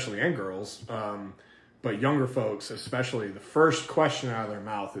guys, especially, and girls, but younger folks especially. The first question out of their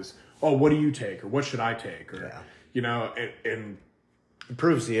mouth is, "Oh, what do you take?" or "What should I take?" or you know, and it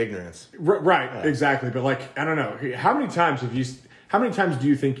proves the ignorance. Right, exactly. But like, I don't know, how many times do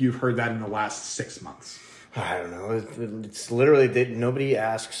you think you've heard that in the last 6 months? I don't know. It's literally nobody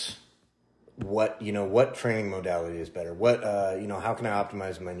asks what training modality is better. What how can I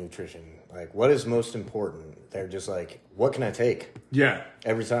optimize my nutrition? Like, what is most important? They're just like, what can I take? Yeah,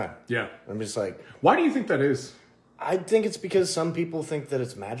 every time. Yeah, I'm just like, why do you think that is? I think it's because some people think that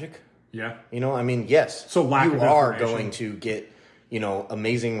it's magic. Yeah, you know, I mean, yes. So you are going to get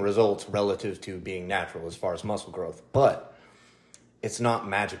amazing results relative to being natural as far as muscle growth, but it's not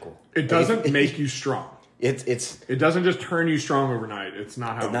magical. It doesn't make you strong. It doesn't just turn you strong overnight. It's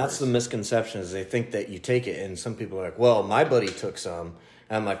not how. And that's the misconception, is they think that you take it, and some people are like, well, my buddy took some.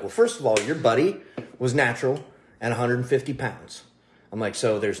 And I'm like, well, first of all, your buddy was natural and 150 pounds. I'm like,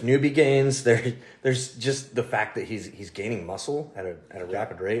 so there's newbie gains. There's just the fact that he's gaining muscle at a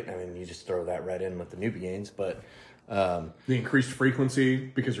rapid rate. I mean, you just throw that right in with the newbie gains, but the increased frequency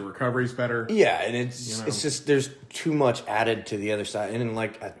because your recovery's better. Yeah, and it's just there's too much added to the other side, and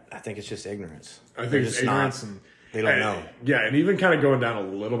like I think it's just ignorance. I think it's ignorance, and they don't know. Yeah, and even kind of going down a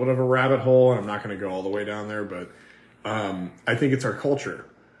little bit of a rabbit hole, and I'm not going to go all the way down there, but I think it's our culture,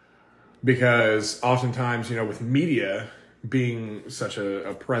 because oftentimes, with media being such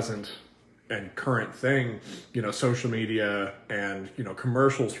a present and current thing, social media and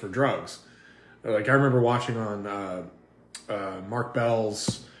commercials for drugs. Like, I remember watching on Mark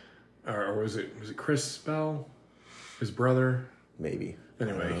Bell's, or was it Chris Bell, his brother? Maybe.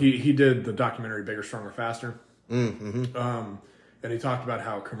 Anyway, he did the documentary Bigger, Stronger, Faster. And he talked about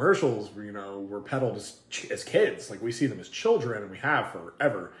how commercials, were peddled as kids. Like, we see them as children, and we have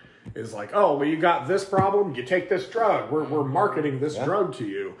forever. Is like, oh, well, you got this problem, you take this drug. We're marketing this drug to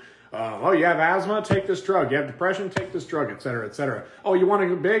you. Oh, you have asthma, take this drug. You have depression, take this drug, et cetera, et cetera. Oh, you want to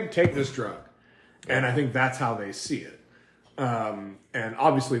get big, take this drug. And I think that's how they see it. And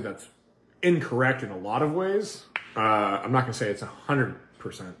obviously that's incorrect in a lot of ways. I'm not going to say it's 100%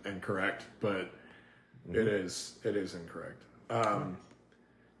 incorrect, but it is incorrect. And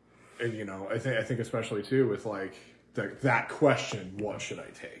I think especially too with like that question, what should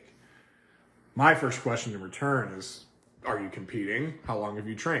I take? My first question in return is, are you competing? How long have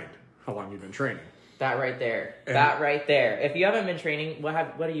you trained? How long have you been training? That right there. If you haven't been training,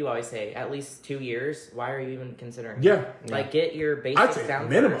 what do you always say? At least 2 years? Why are you even considering? Yeah. Like, get your basics down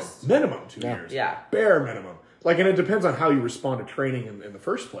first. Minimum 2 years. Yeah. Bare minimum. Like, and it depends on how you respond to training in the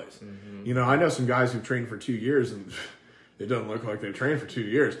first place. I know some guys who've trained for 2 years and it doesn't look like they've trained for 2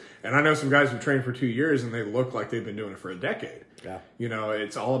 years. And I know some guys who've trained for 2 years and they look like they've been doing it for a decade. Yeah.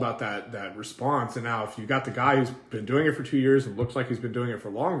 It's all about that response. And now if you got the guy who's been doing it for 2 years and looks like he's been doing it for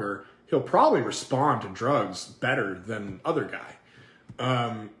longer, he'll probably respond to drugs better than other guy.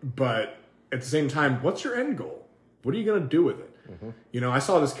 But at the same time, what's your end goal? What are you going to do with it? I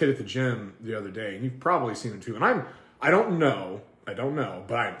saw this kid at the gym the other day, and you've probably seen him too. And I don't know, but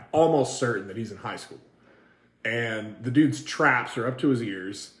I'm almost certain that he's in high school. And the dude's traps are up to his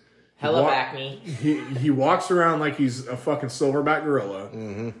ears. Hella back me. He walks around like he's a fucking silverback gorilla.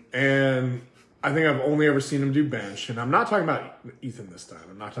 And I think I've only ever seen him do bench. And I'm not talking about Ethan this time.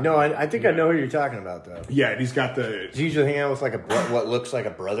 I'm not talking No, about I think I know who you're talking about, though. Yeah, and he's got the... Does he usually hang out with like what looks like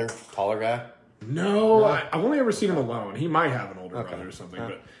a brother, taller guy? No. I've only ever seen him alone. He might have an older brother or something,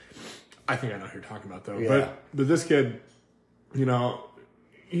 but I think I know who you're talking about, though. Yeah. But this kid,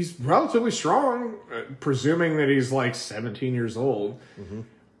 he's relatively strong, presuming that he's like 17 years old. Mm-hmm.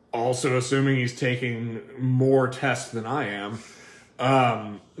 Also assuming he's taking more tests than I am. But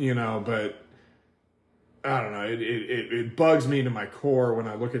I don't know. It bugs me to my core when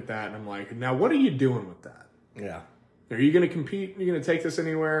I look at that and I'm like, now what are you doing with that? Yeah. Are you going to compete? Are you going to take this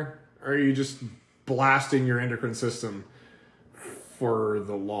anywhere? Or are you just blasting your endocrine system for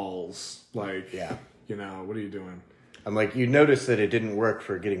the lulz? Like, yeah. What are you doing? I'm like, you noticed that it didn't work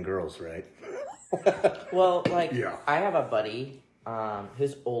for getting girls, right? Well, like, yeah. I have a buddy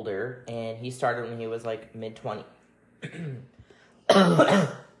who's older, and he started when he was like mid-20. I'm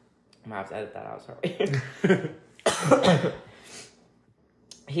gonna have to edit that out, sorry.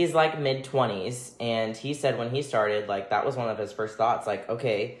 He's like mid-20s, and he said when he started, like, that was one of his first thoughts, like,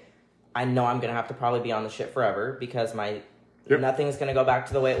 okay, I know I'm gonna have to probably be on the shit forever because nothing's gonna go back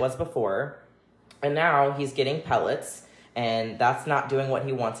to the way it was before. And now he's getting pellets, and that's not doing what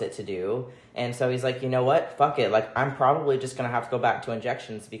he wants it to do. And so he's like, you know what? Fuck it. Like, I'm probably just going to have to go back to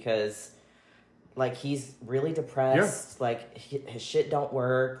injections because, like, he's really depressed. Yeah. Like, his shit don't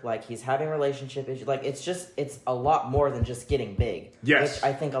work. Like, he's having relationship issues. Like, it's a lot more than just getting big. Yes. Which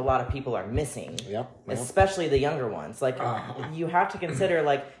I think a lot of people are missing. Yep. Especially the younger ones. Like, you have to consider,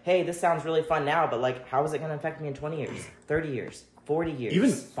 like, hey, this sounds really fun now, but, like, how is it going to affect me in 20 years, 30 years, 40 years?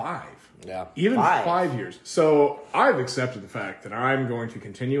 Even 5. Yeah. Even 5 years. So I've accepted the fact that I'm going to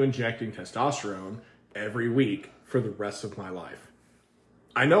continue injecting testosterone every week for the rest of my life.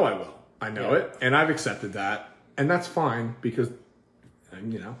 I know I will. I know it. And I've accepted that. And that's fine because,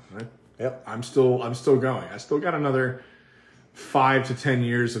 I'm still going. I still got another 5 to 10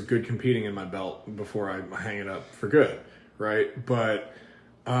 years of good competing in my belt before I hang it up for good. Right. But,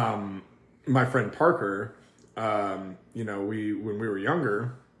 my friend Parker, when we were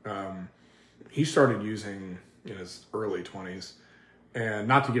younger, he started using in his early 20s, and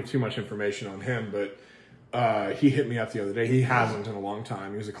not to give too much information on him, but he hit me up the other day. He hasn't in a long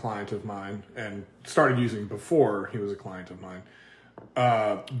time. He was a client of mine and started using before he was a client of mine.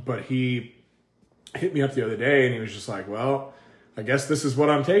 But he hit me up the other day and he was just like, well, I guess this is what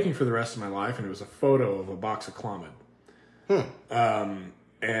I'm taking for the rest of my life. And it was a photo of a box of Clomid.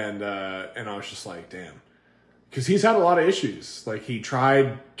 And I was just like, damn. Because he's had a lot of issues. Like, he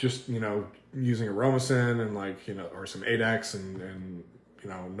tried just, using Aromacin and, or some Adex and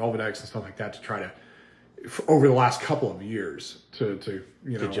Nolvadex and stuff like that to try to, over the last couple of years, to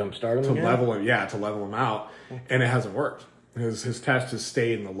jumpstart him, to level him, to level him out. And it hasn't worked. His test has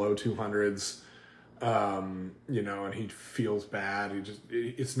stayed in the low 200s, and he feels bad.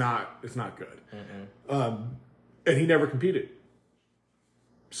 It's not good. And he never competed.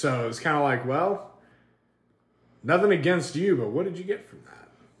 So it's kind of like, well, nothing against you, but what did you get from that?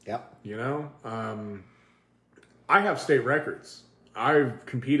 Yep. I have state records. I've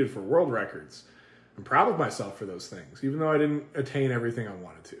competed for world records. I'm proud of myself for those things, even though I didn't attain everything I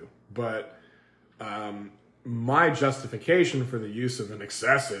wanted to. But my justification for the use of an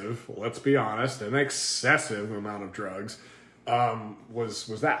excessive, let's be honest, an excessive amount of drugs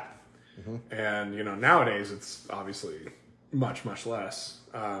was that. Mm-hmm. And, nowadays it's obviously much, much less.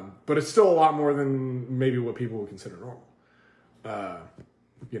 But it's still a lot more than maybe what people would consider normal.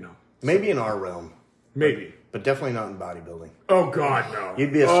 Maybe in our realm. Maybe. But definitely not in bodybuilding. Oh, God, no.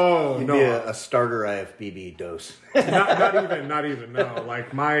 You'd be a starter IFBB dose. not even, no.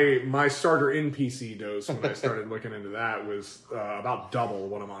 Like, my starter NPC dose, when I started looking into that, was about double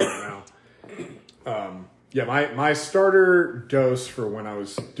what I'm on right now. My starter dose for when I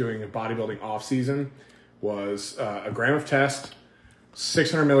was doing a bodybuilding off-season was a gram of test,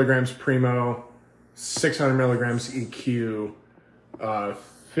 600 milligrams Primo, 600 milligrams EQ,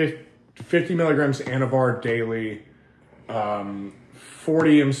 50 milligrams Anavar daily,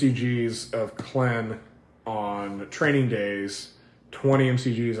 40 mcgs of Clen on training days, 20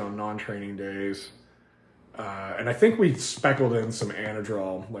 mcgs on non-training days. And I think we speckled in some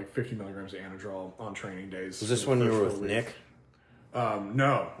Anadrol, like 50 milligrams of Anadrol on training days. Was this when you were with Nick?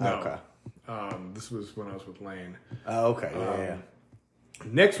 No. Okay. This was when I was with Lane. Oh, okay. Yeah.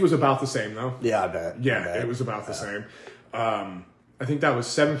 Nick's was about the same, though. Yeah, I bet. It was about the same. I think that was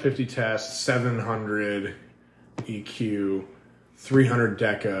 750 test, 700 EQ, 300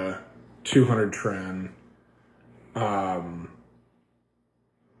 Deca, 200 Tren. I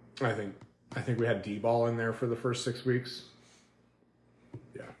think we had D-ball in there for the first 6 weeks.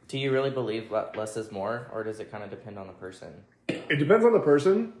 Yeah. Do you really believe less is more, or does it kind of depend on the person? It depends on the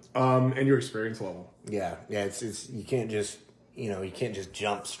person and your experience level. Yeah. It's you can't just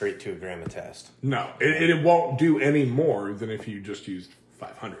jump straight to a gram of test. No, it won't do any more than if you just used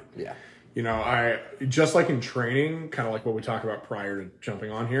 500. Yeah. You know, I just like in training, kind of like what we talked about prior to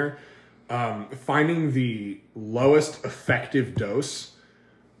jumping on here, finding the lowest effective dose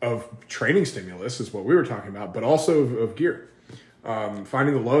of training stimulus is what we were talking about, but also of gear.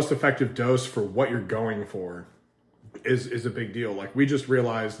 Finding the lowest effective dose for what you're going for is a big deal. Like we just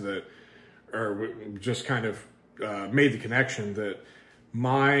realized that, or we just kind of made the connection that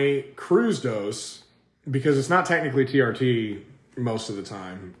my cruise dose, because it's not technically TRT most of the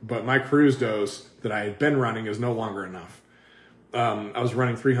time, but my cruise dose that I had been running is no longer enough. I was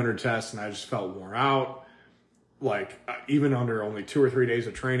running 300 tests and I just felt worn out. Like even under only 2 or 3 days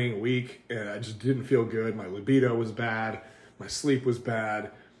of training a week, and I just didn't feel good. My libido was bad. My sleep was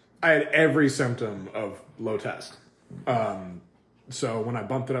bad. I had every symptom of low test. So when I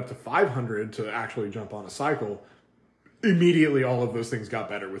bumped it up to 500 to actually jump on a cycle, immediately all of those things got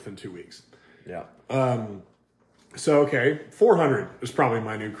better within 2 weeks. Yeah. So, okay, 400 is probably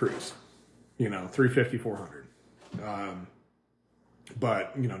my new cruise, 350, 400.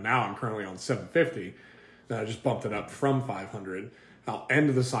 But, now I'm currently on 750. Then I just bumped it up from 500. I'll end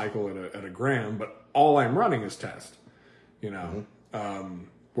the cycle at a gram, but all I'm running is test,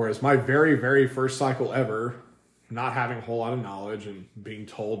 whereas my very, very first cycle ever, not having a whole lot of knowledge and being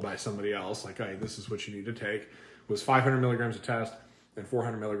told by somebody else, like, hey, this is what you need to take, was 500 milligrams of test and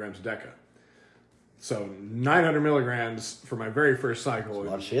 400 milligrams of DECA. So 900 milligrams for my very first cycle. A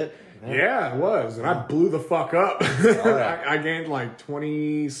lot of shit. Yeah, it was. And I blew the fuck up. Yeah. I gained like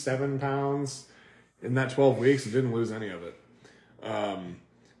 27 pounds in that 12 weeks and didn't lose any of it.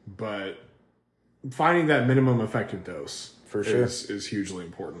 But finding that minimum effective dose For sure. is hugely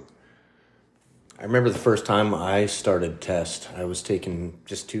important. I remember the first time I started test, I was taking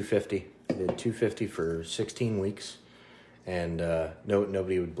just 250. I did 250 for 16 weeks. And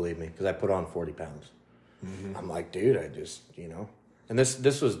nobody would believe me because I put on 40 pounds. Mm-hmm. I'm like, dude, I just, And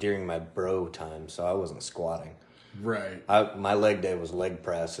this was during my bro time, so I wasn't squatting. Right. My leg day was leg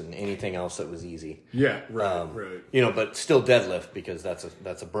press and anything else that was easy. Yeah, right. But still deadlift because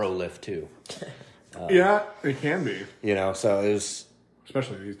that's a bro lift too. Yeah, it can be. So it was...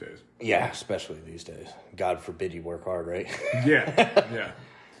 Especially these days. Yeah, especially these days. God forbid you work hard, right? Yeah.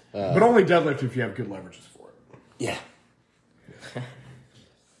 But only deadlift if you have good leverages for it. Yeah.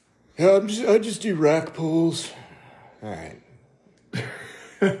 Yeah, I just do rack pulls. All right.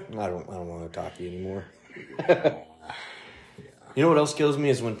 I don't want to talk to you anymore. You know what else kills me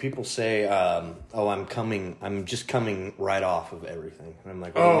is when people say, I'm just coming right off of everything. And I'm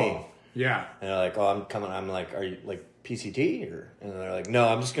like, what do you mean? Yeah. And they're like, I'm like, are you like PCT? And they're like, no,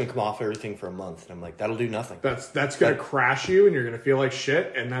 I'm just going to come off everything for a month. And I'm like, that'll do nothing. That's going to crash you and you're going to feel like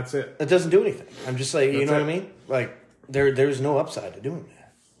shit and that's it. It doesn't do anything. I'm just like, you know what I mean? Like, there's no upside to doing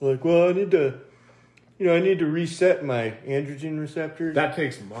that. Like, well, I need to reset my androgen receptor. That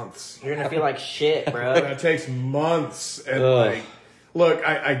takes months. You're gonna feel like shit, bro. That takes months. And look,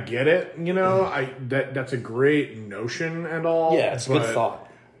 I get it. That's a great notion and all. Yeah, it's a good thought.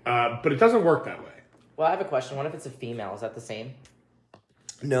 But it doesn't work that way. Well, I have a question. What if it's a female? Is that the same?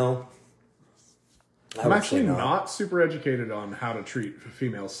 No. I'm actually not super educated on how to treat a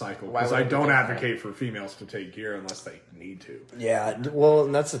female cycle because I don't advocate for females to take gear unless they need to. Yeah, well,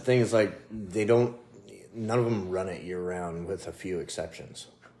 and that's the thing is like none of them run it year round with a few exceptions.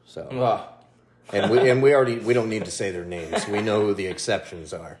 So, and we don't need to say their names. We know who the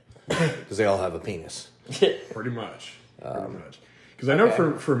exceptions are because they all have a penis. Pretty much. Because I know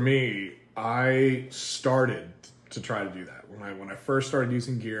for me, I started to try to do that when I first started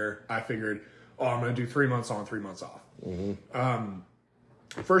using gear. I figured, I'm going to do 3 months on, 3 months off. Mm-hmm.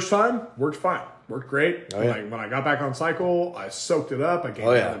 First time, worked fine. Worked great. Oh, yeah. When I got back on cycle, I soaked it up. I gained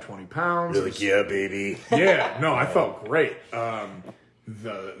another 20 pounds. You're like, yeah, baby. Yeah, no, I felt great.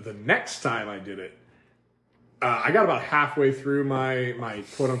 The next time I did it, I got about halfway through my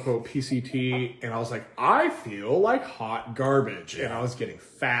quote-unquote PCT, and I was like, I feel like hot garbage. Yeah. And I was getting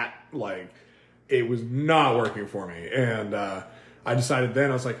fat. Like, it was not working for me. And I decided then,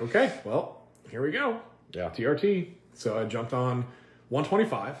 I was like, okay, well, here we go. Yeah. TRT. So I jumped on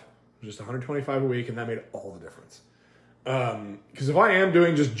 125, just 125 a week, and that made all the difference. Because if I am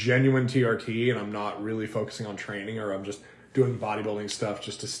doing just genuine TRT and I'm not really focusing on training or I'm just doing bodybuilding stuff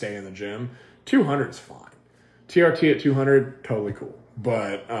just to stay in the gym, 200 is fine. TRT at 200, totally cool.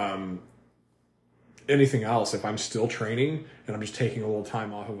 But anything else, if I'm still training and I'm just taking a little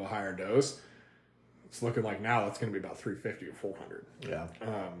time off of a higher dose, it's looking like now that's going to be about 350 or 400. Yeah.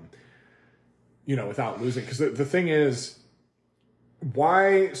 Without losing. Because the thing is,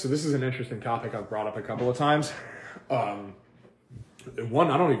 why? So this is an interesting topic I've brought up a couple of times. One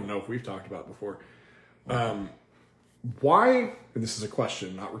I don't even know if we've talked about before. Why? And this is a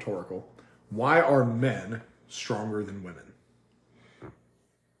question, not rhetorical. Why are men stronger than women?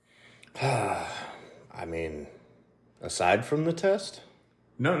 I mean, aside from the test?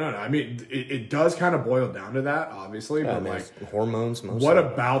 No. I mean, it does kind of boil down to that, obviously. Yeah, but I mean, like, hormones mostly. what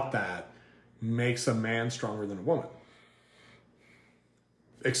about that makes a man stronger than a woman?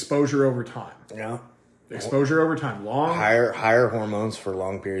 Exposure over time. Yeah. Exposure over time. Higher hormones for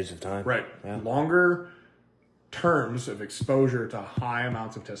long periods of time. Right. Yeah. Longer terms of exposure to high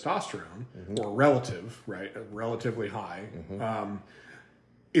amounts of testosterone, or relatively high,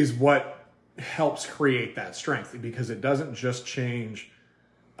 is what helps create that strength, because it doesn't just change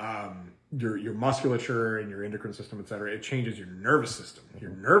your musculature and your endocrine system, etc. It changes your nervous system.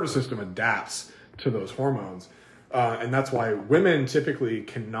 Your nervous system adapts to those hormones. And that's why women typically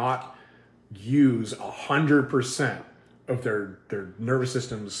cannot use 100% of their nervous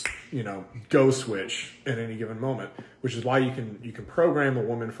system's go switch at any given moment, which is why you can program a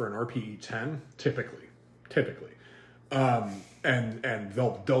woman for an RPE 10 typically, and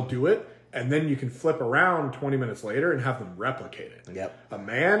they'll do it, and then you can flip around 20 minutes later and have them replicate it. Yep. A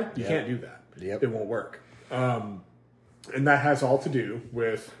man, you can't do that. Yep. It won't work. And that has all to do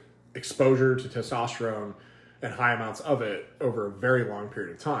with exposure to testosterone and high amounts of it over a very long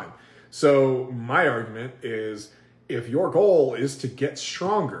period of time. So my argument is, if your goal is to get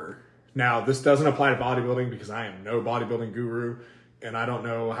stronger, now this doesn't apply to bodybuilding because I am no bodybuilding guru and I don't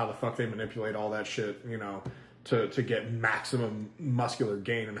know how the fuck they manipulate all that shit, to get maximum muscular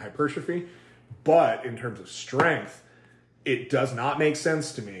gain and hypertrophy. But in terms of strength, it does not make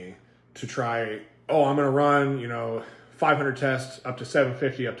sense to me to try, I'm going to run, 500 tests up to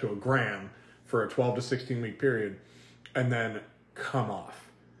 750 up to a gram for a 12 to 16 week period and then come off.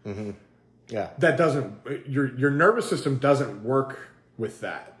 Mm-hmm. Yeah. That doesn't, your nervous system doesn't work with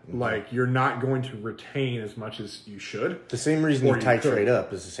that. Mm-hmm. Like, you're not going to retain as much as you should. The same reason you titrate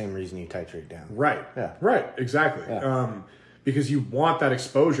up is the same reason you titrate down. Right. Yeah. Right. Exactly. Yeah. Because you want that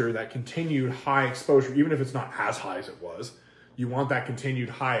exposure, that continued high exposure, even if it's not as high as it was, you want that continued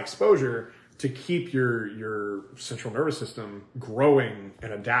high exposure to keep your central nervous system growing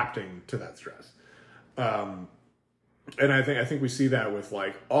and adapting to that stress. And I think we see that with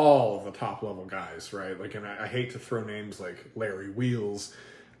like all of the top level guys, right? Like, and I hate to throw names like Larry Wheels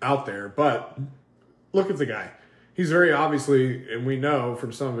out there, but look at the guy. He's very obviously, and we know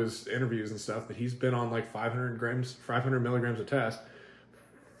from some of his interviews and stuff, that he's been on like 500 milligrams of test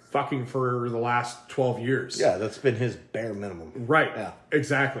fucking for the last 12 years. Yeah, that's been his bare minimum. Right. Yeah.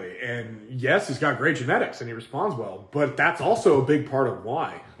 Exactly. And yes, he's got great genetics and he responds well, but that's also a big part of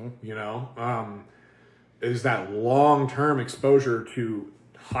why, is that long-term exposure to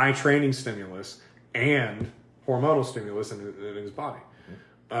high training stimulus and hormonal stimulus in his body.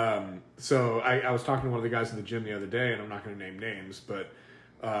 So I was talking to one of the guys in the gym the other day, and I'm not going to name names, but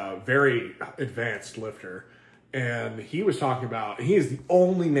very advanced lifter. And he was talking about, he is the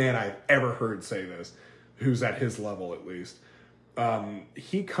only man I've ever heard say this, who's at his level at least.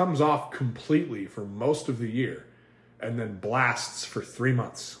 He comes off completely for most of the year and then blasts for 3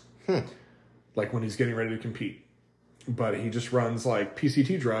 months. Like when he's getting ready to compete. But he just runs like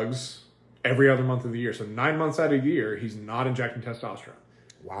PCT drugs every other month of the year. So 9 months out of the year, he's not injecting testosterone.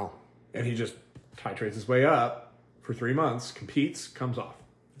 Wow. And he just titrates his way up for 3 months, competes, comes off.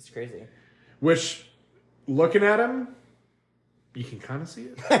 That's crazy. Which, looking at him, you can kind of see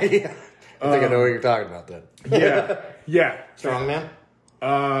it. Yeah. I think I know what you're talking about then. Yeah. Strongman?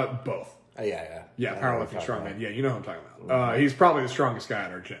 Both. Yeah. Yeah, powerlifting strongman. Yeah, you know who I'm talking about. He's probably the strongest guy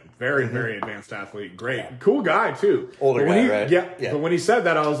at our gym. Very, very advanced athlete. Great. Yeah. Cool guy, too. Older guy, right? Yeah. But when he said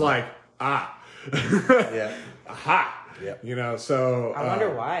that, I was like, Yeah. Aha. Yeah. So. I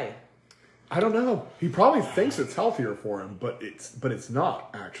wonder why. I don't know. He probably thinks it's healthier for him, but it's not,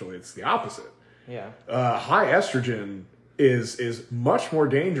 actually. It's the opposite. Yeah. High estrogen is much more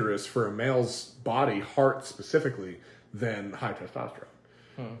dangerous for a male's body, heart specifically, than high testosterone.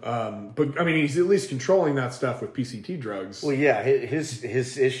 But I mean, he's at least controlling that stuff with PCT drugs. Well, yeah, his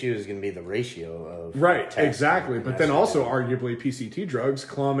issue is going to be the ratio of right, exactly. But then also, arguably, PCT drugs,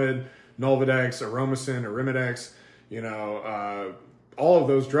 Clomid, Nolvadex, Aromacin, Arimidex, all of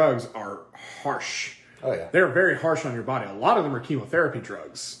those drugs are harsh. Oh yeah, they're very harsh on your body. A lot of them are chemotherapy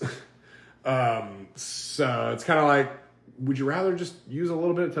drugs. So it's kind of like, would you rather just use a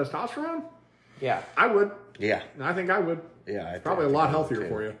little bit of testosterone? Yeah, I would. Yeah, I think I would. Yeah, it's probably a lot healthier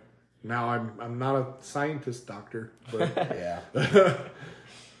for you. Now I'm not a scientist doctor, but yeah.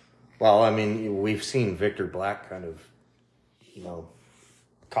 Well, I mean, we've seen Victor Black kind of,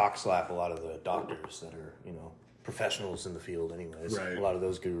 cock slap a lot of the doctors that are, professionals in the field anyways. Right. A lot of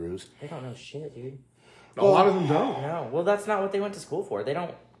those gurus. they don't know shit, dude. A lot of them don't. No, well, that's not what they went to school for. They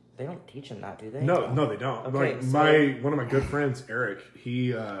don't They don't teach them that, do they? No, they don't. Okay, Like one of my good friends, Eric,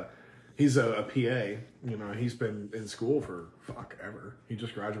 he's a PA. You know, he's been in school for ever. He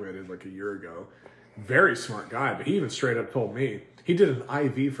just graduated like a year ago. Very smart guy, but he even straight up told me he did an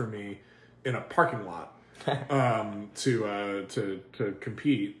IV for me in a parking lot to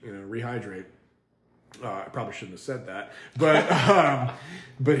compete, you know, rehydrate. I probably shouldn't have said that,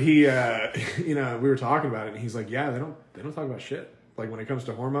 but he, you know, we were talking about it, and he's like, yeah, they don't talk about shit. Like when it comes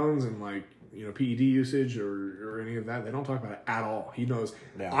to hormones and like, you know, PED usage or any of that, they don't talk about it at all. He knows.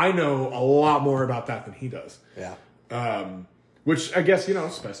 Yeah. I know a lot more about that than he does. Yeah. Which I guess, you know,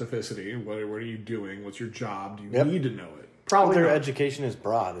 specificity. What are you doing? What's your job? Do you need to know it? Probably their not. education is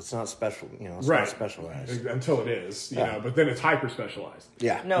broad. It's not special. You know, it's not specialized until it is. You know, but then it's hyper specialized.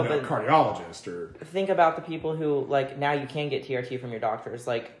 Yeah. No, you know, but cardiologist or think about the people who like now you can get TRT from your doctors.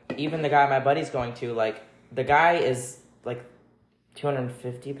 Like even the guy my buddy's going to, like the guy is like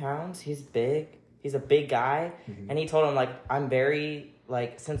 250 pounds. He's big. He's a big guy, and he told him like I'm very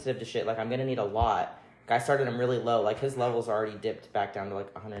like sensitive to shit. Like I'm gonna need a lot. Guy started him really low. Like his levels already dipped back down to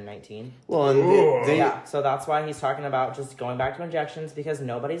like 119. Well, and yeah, so that's why he's talking about just going back to injections because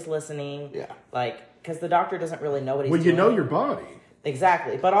nobody's listening. Yeah, like because the doctor doesn't really know what he's doing. doing. Well, you know your body.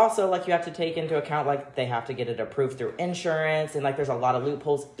 Exactly, but also like you have to take into account like they have to get it approved through insurance and like there's a lot of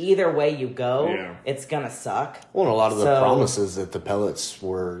loopholes. Either way you go, it's gonna suck. Well, and a lot of the promises that the pellets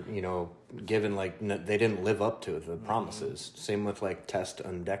were, you know, given, like they didn't live up to the promises. Same with like test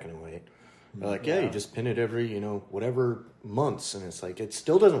undecanoate weight. They're like, you just pin it every, you know, whatever months, and it's like it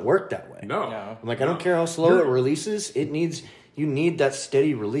still doesn't work that way. No. I'm like, I don't care how slow it releases. You need that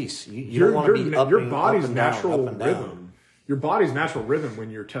steady release. You don't want to be up your body's up and natural down, up and down. rhythm. Your body's natural rhythm when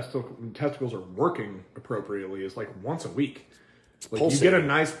your testicles are working appropriately is like once a week. Like you get a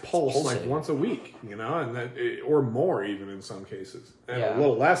nice pulse like once a week, you know, and or more even in some cases, and a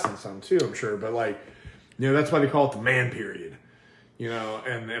little less in some too, I'm sure. But like, you know, that's why they call it the man period. You know,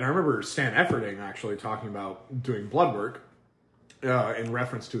 and I remember Stan Efferding actually talking about doing blood work in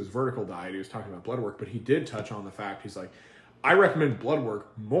reference to his vertical diet. He was talking about blood work, but he did touch on the fact, he's like, I recommend blood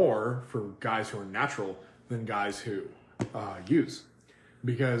work more for guys who are natural than guys who use.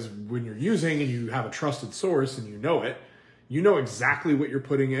 Because when you're using and you have a trusted source and you know exactly what you're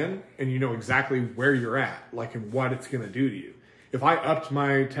putting in and you know exactly where you're at, like and what it's going to do to you. If I upped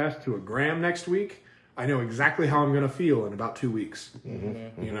my test to 1 gram next week, I know exactly how I'm going to feel in about 2 weeks.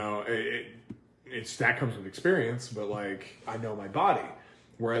 Mm-hmm. You know, it's that comes with experience, but like I know my body.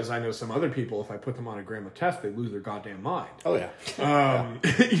 Whereas I know some other people, if I put them on 1 gram of test, they lose their goddamn mind. Oh yeah.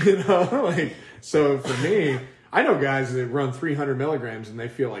 You know, like so for me, I know guys that run 300 milligrams and they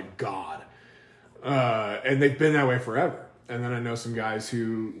feel like God, and they've been that way forever. And then I know some guys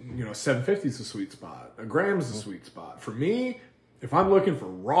who, you know, 750 is the sweet spot, 1 gram is the sweet spot. For me, if I'm looking for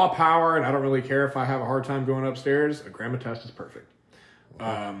raw power and I don't really care if I have a hard time going upstairs, 1 gram of test is perfect.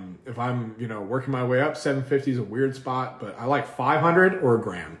 If I'm, you know, working my way up, 750 is a weird spot, but I like 500 or 1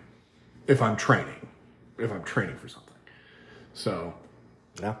 gram if I'm training for something. So,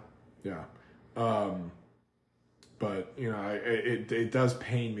 yeah. But, you know, it does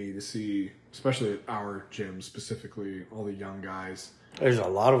pain me to see, especially at our gym specifically, all the young guys. There's a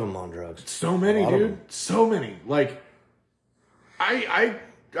lot of them on drugs. So many, dude. So many. Like, I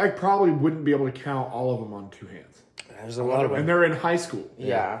probably wouldn't be able to count all of them on 2 hands. There's a lot of them. And they're in high school.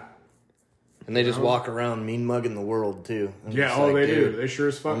 Yeah. And they just walk around mean mugging the world, too. They do. They sure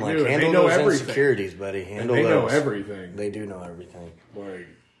as fuck do. Handle they know those everything. Insecurities, buddy. Handle they those. know everything. They do know everything. Like,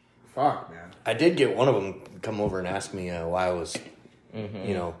 fuck, man. I did get one of them come over and ask me why I was,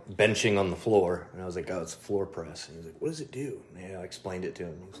 you know, benching on the floor. And I was like, oh, it's a floor press. And he was like, what does it do? And I explained it to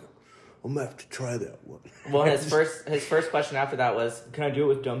him. He was like, I'm going to have to try that one. Well, his first question after that was, can I do it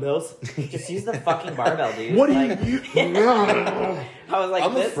with dumbbells? Just use the fucking barbell, dude. What do like, I was like,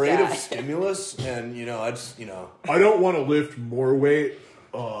 I'm this afraid guy. of stimulus, and, you know, I just, you know. I don't want to lift more weight.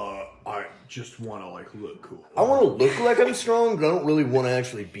 I just want to, like, look cool. I want to look like I'm strong, but I don't really want to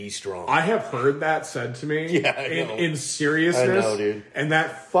actually be strong. I have heard that said to me in seriousness. I know, dude. And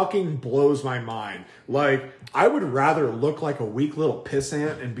that fucking blows my mind. Like, I would rather look like a weak little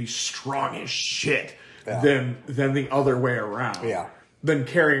pissant and be strong as shit than the other way around. Yeah. Than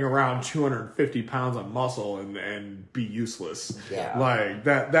carrying around 250 pounds of muscle and be useless. Yeah. Like,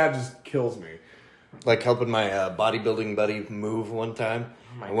 that just kills me. Like helping my bodybuilding buddy move one time.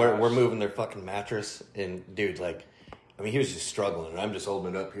 my We're gosh. moving their fucking mattress, and dude, like, I mean, he was just struggling, and I'm just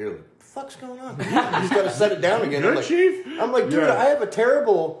holding it up here, like, what the fuck's going on? You just gotta set it down again. Good, I'm like, Chief? I'm like, dude, Yeah. I have a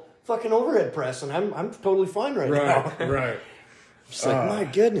terrible fucking overhead press, and I'm totally fine right now. Right. It's like, my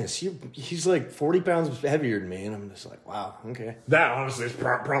goodness, he's like 40 pounds heavier than me, and I'm just like, wow, okay. That honestly is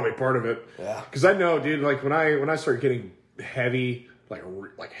probably part of it. Yeah. Because I know, dude, like when I start getting heavy,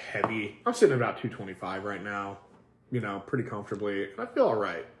 like heavy, I'm sitting at about 225 right now, pretty comfortably. I feel all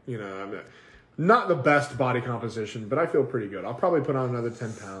right. I'm not the best body composition, but I feel pretty good. I'll probably put on another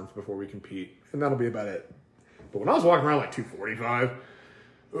 10 pounds before we compete, and that'll be about it. But when I was walking around like 245,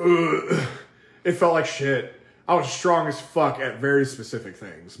 it felt like shit. I was strong as fuck at very specific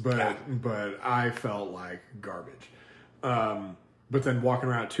things, but I felt like garbage. But then walking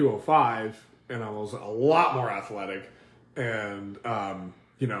around at 205, and I was a lot more athletic, and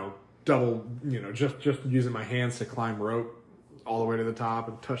double, just using my hands to climb rope all the way to the top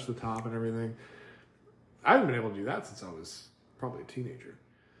and touch the top and everything. I haven't been able to do that since I was probably a teenager.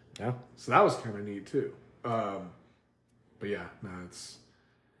 Yeah. So that was kind of neat too. But yeah, no, it's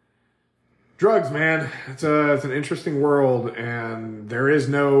drugs, man. It's an interesting world, and there is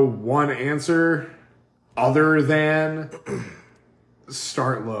no one answer other than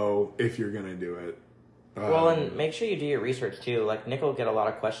start low if you're gonna do it. Well, and make sure you do your research too. Like Nick will get a lot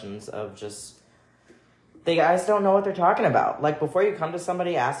of questions of just the guys don't know what they're talking about. Like before you come to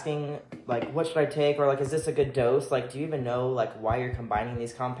somebody asking like what should I take, or like is this a good dose? Like do you even know like why you're combining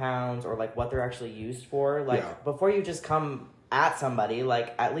these compounds, or like what they're actually used for? Like before you just come at somebody,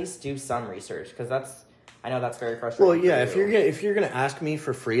 like at least do some research, because I know that's very frustrating. Well, yeah, if you're gonna ask me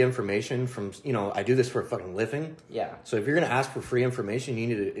for free information from, I do this for a fucking living. Yeah. So if you're gonna ask for free information, you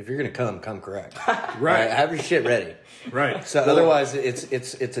need to. If you're gonna come correct. Right. Have your shit ready. Right. So otherwise,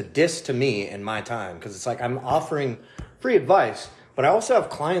 it's a diss to me and my time, because it's like I'm offering free advice, but I also have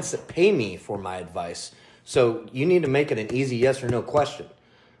clients that pay me for my advice. So you need to make it an easy yes or no question.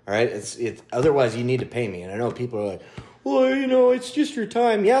 All right. It's otherwise you need to pay me, and I know people are like, well, it's just your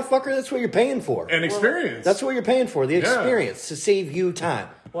time. Yeah, fucker, that's what you're paying for. And experience. That's what you're paying for, the experience, to save you time.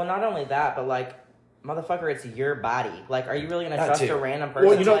 Well, not only that, but like, motherfucker, it's your body. Like, are you really going to trust a random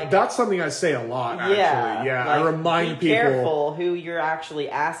person? Well, that's something I say a lot, actually. Yeah, like, I remind be people. careful who you're actually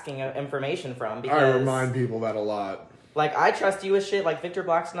asking information from. Because, I remind people that a lot. Like, I trust you with shit. Like, Victor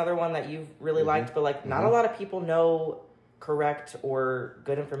Black's another one that you've really liked, but like, not a lot of people know correct or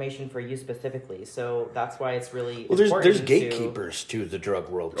good information for you specifically, so that's why it's really there's gatekeepers to the drug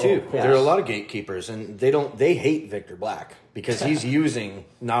world too. There are a lot of gatekeepers, and they hate Victor Black because he's using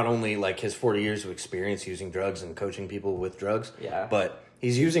not only like his 40 years of experience using drugs and coaching people with drugs, but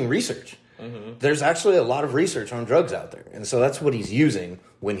he's using research. There's actually a lot of research on drugs out there, and so that's what he's using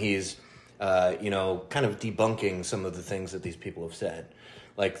when he's kind of debunking some of the things that these people have said.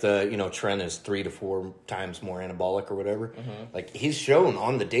 Like the, Tren is 3 to 4 times more anabolic or whatever. Like he's shown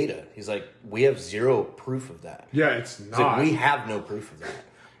on the data. He's like, we have zero proof of that. Yeah, it's not. Like, we have no proof of that.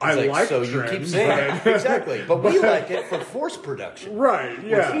 I like so Tren, you keep saying exactly, but we like it for force production, right?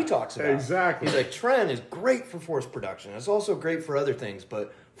 Yeah, which he talks about exactly. He's like, Tren is great for force production. It's also great for other things,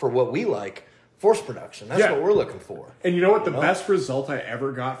 but for what we like, force production. That's what we're looking for. And you know what? The best result I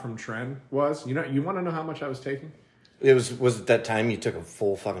ever got from Tren was, you want to know how much I was taking? It was it that time you took a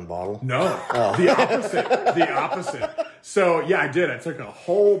full fucking bottle? No, the opposite. The opposite. So yeah, I did. I took a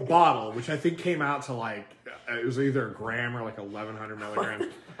whole bottle, which I think came out to like it was either a gram or like 1,100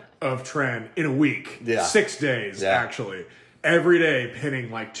 milligrams of Tren in a week. Yeah, 6 days actually. Every day,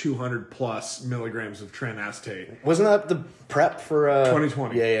 pinning like 200 plus milligrams of Tren acetate. Wasn't that the prep for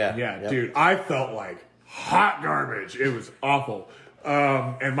 2020? Yeah. Yep. Dude, I felt like hot garbage. It was awful.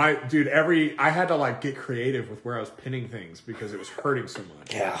 And I had to like get creative with where I was pinning things because it was hurting so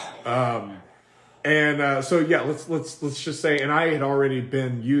much. Yeah. So yeah, let's just say, and I had already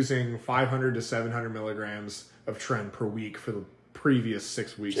been using 500 to 700 milligrams of Tren per week for the previous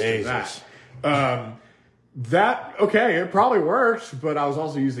 6 weeks of that. It probably worked, but I was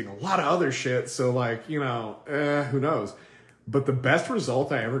also using a lot of other shit. So like, who knows? But the best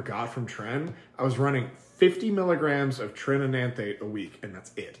result I ever got from Tren, I was running 50 milligrams of trenananthate a week, and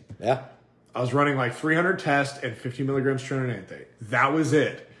that's it. Yeah. I was running like 300 tests and 50 milligrams trenananthate. That was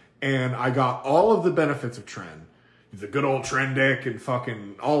it. And I got all of the benefits of Tren. The good old Tren dick and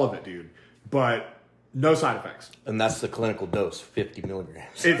fucking all of it, dude. But no side effects. And that's the clinical dose, 50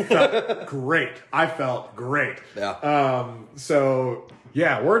 milligrams. It felt great. I felt great. Yeah. So,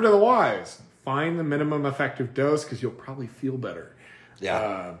 yeah, word to the wise. Find the minimum effective dose because you'll probably feel better.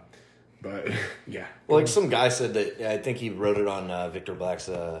 Yeah. But yeah, well, like some guy said that I think he wrote it on Victor Black's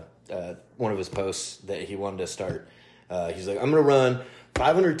one of his posts that he wanted to start. He's like, I'm gonna run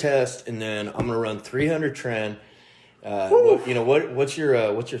 500 tests and then I'm gonna run 300 Tren. What's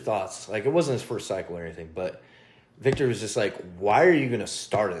your thoughts? Like, it wasn't his first cycle or anything, but Victor was just like, why are you gonna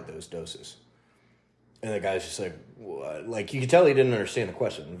start at those doses? And the guy's just like, like, you could tell he didn't understand the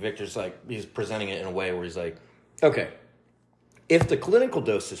question. Victor's like, he's presenting it in a way where he's like, okay, if the clinical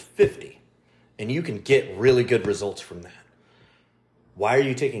dose is 50 and you can get really good results from that, why are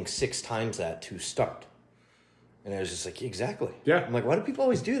you taking 6 times that to start? And I was just like, exactly. Yeah. I'm like, why do people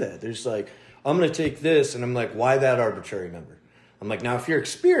always do that? They're just like, I'm going to take this. And I'm like, why that arbitrary number? I'm like, now, if you're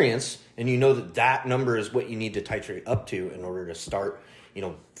experienced and you know that that number is what you need to titrate up to in order to start,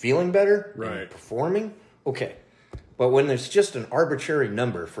 feeling better, right, and performing, okay. But when there's just an arbitrary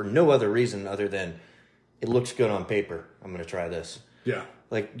number for no other reason other than it looks good on paper, I'm going to try this. Yeah.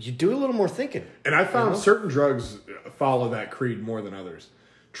 Like, you do a little more thinking. And I found certain drugs follow that creed more than others.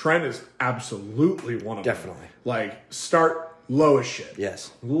 Tren is absolutely one of them. Definitely. Like, start low as shit.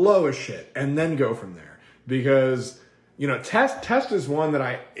 Yes. Low as shit. And then go from there. Because, test is one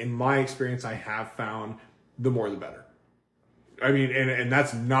that in my experience, I have found the more the better. I mean, and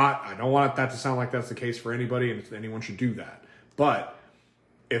that's not, I don't want that to sound like that's the case for anybody, and anyone should do that. But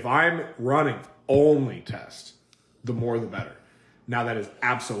if I'm running only test, the more the better. Now, that is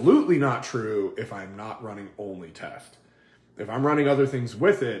absolutely not true if I'm not running only test. If I'm running other things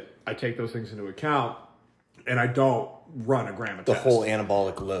with it, I take those things into account, and I don't run a gram of the test. Whole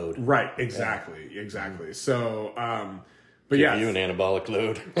anabolic load. Right, exactly. So, but Give yeah. you an anabolic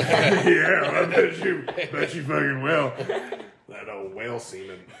load. Yeah, I bet you fucking will. That old whale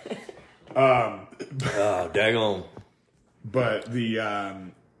semen. Oh, daggone. But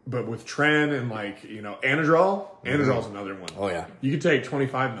but with Tren and Anadrol, Anadrol's another one. Oh, yeah. You can take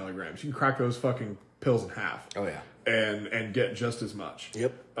 25 milligrams. You can crack those fucking pills in half. Oh, yeah. And get just as much.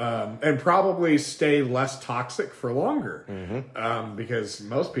 Yep. And probably stay less toxic for longer. Mm-hmm. Because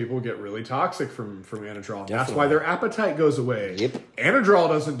most people get really toxic from Anadrol. That's why their appetite goes away. Yep. Anadrol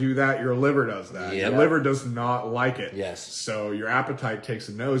doesn't do that. Your liver does that. Yep. Your liver does not like it. Yes. So your appetite takes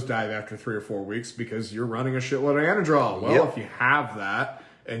a nosedive after 3 or 4 weeks because you're running a shitload of Anadrol. Well, if you have that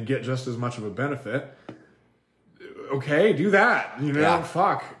and get just as much of a benefit, okay, do that.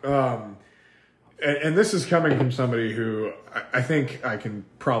 Fuck. And this is coming from somebody who I think I can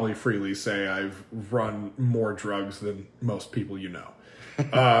probably freely say I've run more drugs than most people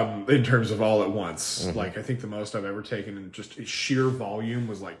in terms of all at once. Mm-hmm. Like, I think the most I've ever taken in just sheer volume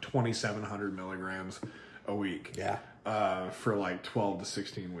was like 2,700 milligrams a week. Yeah. For like 12 to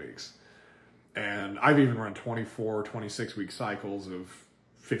 16 weeks. And I've even run 24, 26-week cycles of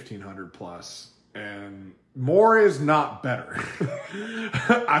 1,500 plus. And more is not better.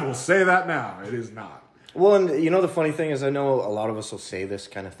 I will say that now. It is not. Well, and the funny thing is, I know a lot of us will say this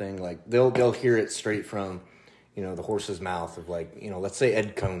kind of thing. Like, they'll hear it straight from, the horse's mouth of like, let's say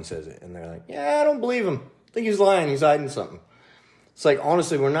Ed Cohn says it. And they're like, yeah, I don't believe him. I think he's lying. He's hiding something. It's like,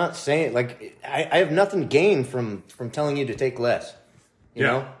 honestly, we're not saying, like, I have nothing to gain from telling you to take less. You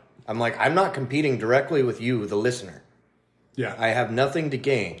know? I'm like, I'm not competing directly with you, the listener. Yeah. I have nothing to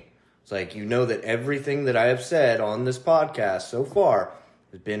gain. It's like, that everything that I have said on this podcast so far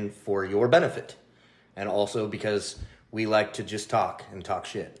has been for your benefit. And also because we like to just talk and talk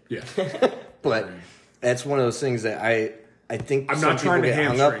shit. Yeah. But that's one of those things that I think I'm some not trying to people get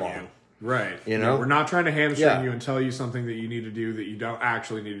hung up hamstring on. you. Right. We're not trying to hamstring you and tell you something that you need to do that you don't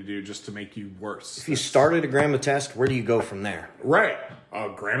actually need to do just to make you worse. If you started a gram of test, where do you go from there? Right. A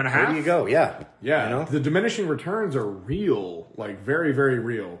gram and a half? Where do you go? Yeah. Yeah. The diminishing returns are real, like very, very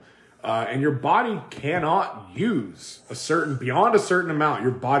real. And your body cannot use beyond a certain amount.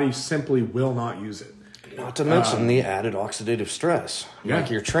 Your body simply will not use it. Not to mention the added oxidative stress. Yeah. Like,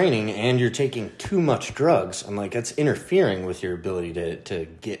 you're training and you're taking too much drugs. I'm like, that's interfering with your ability to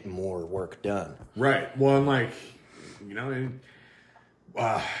get more work done. Right. Well, and like,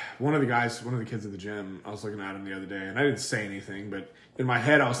 one of the kids at the gym, I was looking at him the other day, and I didn't say anything, but in my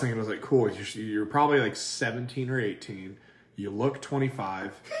head I was thinking, I was like, cool, you're probably like 17 or 18. You look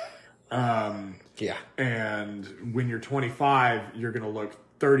 25. Yeah. And when you're 25, you're going to look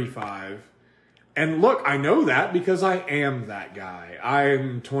 35. And look, I know that because I am that guy.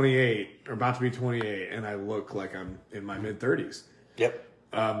 I'm 28, or about to be 28, and I look like I'm in my mid-30s. Yep.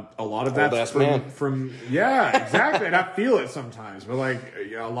 A lot of that's from yeah, exactly. And I feel it sometimes, but like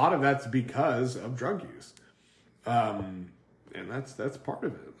a lot of that's because of drug use. And that's part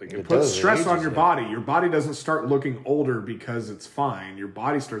of it. Like, it puts stress on your body. Your body doesn't start looking older because it's fine. Your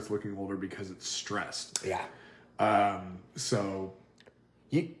body starts looking older because it's stressed. Yeah. So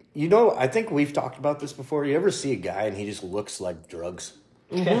I think we've talked about this before. You ever see a guy and he just looks like drugs?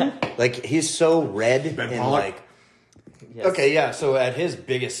 Mm-hmm. Like, he's so red Ben and Pollock? like. Yes. Okay, yeah. So at his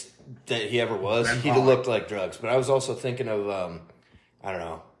biggest that he ever was, he looked like drugs. But I was also thinking of I don't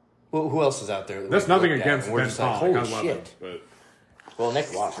know. Who else is out there? That's nothing against Ben Pollock. Holy I love shit. him, Well, Nick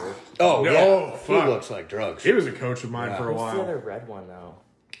Washer. Oh, No, yeah. fuck. He looks like drugs. He was a coach of mine for a Who's the while. other red one, though?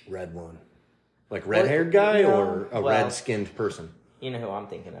 Red one. Like red-haired guy no, or a red-skinned person? You know who I'm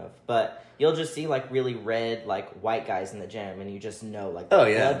thinking of. But you'll just see, like, really red, like, white guys in the gym, and you just know, like,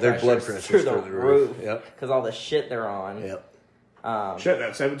 their blood pressure's through the roof. Yep. Because all the shit they're on. Yep. Shit,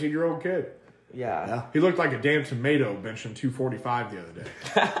 that 17-year-old kid. Yeah. He looked like a damn tomato benching 245 the other day.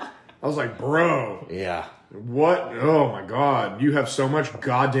 I was like, bro, Yeah. what? Oh my God. You have so much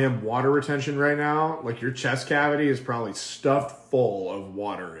goddamn water retention right now. Like your chest cavity is probably stuffed full of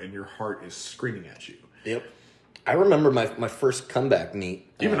water and your heart is screaming at you. Yep. I remember my first comeback meet.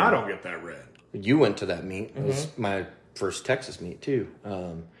 Even I don't get that red. You went to that meet. It was my first Texas meet, too.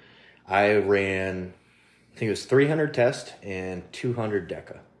 I ran, I think it was 300 test and 200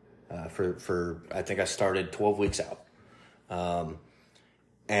 deca. For I think I started 12 weeks out.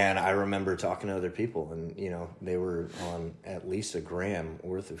 And I remember talking to other people, and, you know, they were on at least a gram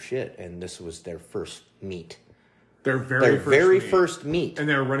worth of shit, and this was their first meet. Their very first meet. And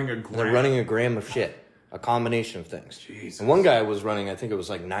they were running a gram. They're running a gram of shit. A combination of things. Jesus. And one guy was running, I think it was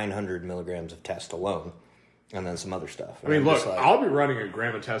like 900 milligrams of test alone, and then some other stuff. I mean, I'm look, just like, I'll be running a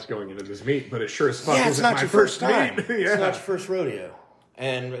gram of test going into this meet, but it sure as fuck yeah, it's isn't not my your first time. meet. It's not your first rodeo.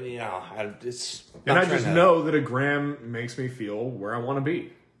 And, you know, it's... And not I just trying to- know that a gram makes me feel where I want to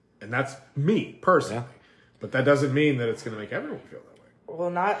be. And that's me, personally. Yeah. But that doesn't mean that it's going to make everyone feel that way. Well,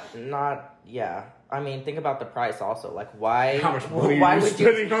 not, yeah. I mean, think about the price also. Like, why? How much money why are you would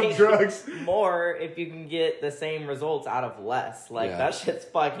spending on pay drugs? more if you can get the same results out of less? Like, Yeah. that shit's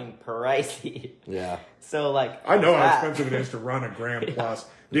fucking pricey. Yeah. So, like, I know how that- expensive it is to run a gram plus.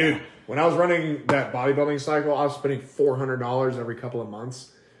 Dude, when I was running that bodybuilding cycle, I was spending $400 every couple of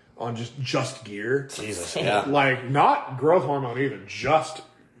months on just gear. Jesus, yeah. Like, not growth hormone either, just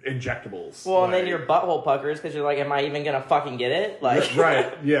injectables. Well, and Like- then your butthole puckers because you're like, am I even gonna fucking get it? Like,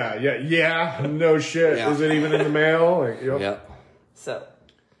 Right, yeah, no shit. Yeah. Is it even in the mail? Like, yep. Yep. So,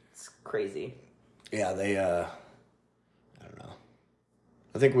 it's crazy. Yeah, they, I don't know.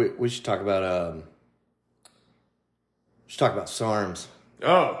 I think we should talk about, SARMs.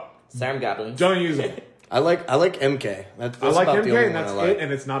 Oh, Sarm Goblin. don't use it. I like MK. That's I like about the MK, only and one that's I like. it,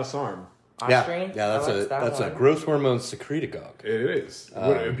 and it's not a SARM. Yeah, Ostrine? yeah, that's I like that that's a one. growth hormone secretagogue. It is.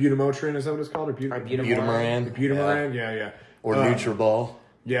 What, Butamotrin, is that what it's called? Or Butamoran. Butamoran, yeah. Or Nutriball.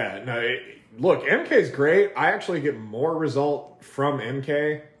 Yeah, no, look, MK is great. I actually get more result from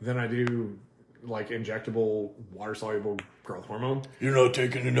MK than I do, like, injectable water-soluble growth hormone. You're not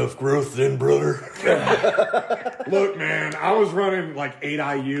taking enough growth then, brother. Look, man, I was running, like, 8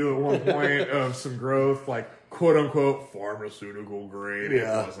 IU at one point of some growth, like, quote-unquote pharmaceutical grade.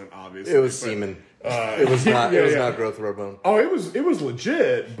 Yeah. It wasn't, obviously. It was but, semen. It was not. yeah, it was yeah. not growth hormone. Oh, it was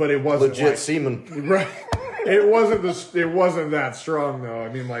legit, but it wasn't Legit like, semen. right. It wasn't that strong though. I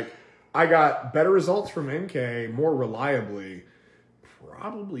mean, like, I got better results from MK more reliably,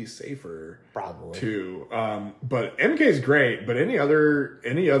 probably safer, Probably. too. But MK is great. But any other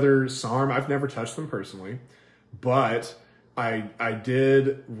SARM, I've never touched them personally, but I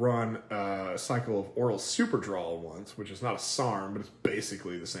did run a cycle of oral Superdrol once, which is not a SARM, but it's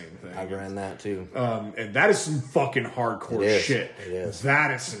basically the same thing. I ran that too. And that is some fucking hardcore It is. shit. It is.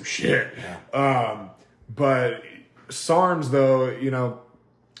 That is some shit. But SARMs, though, you know,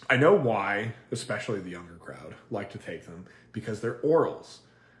 I know why, especially the younger crowd, like to take them because they're orals,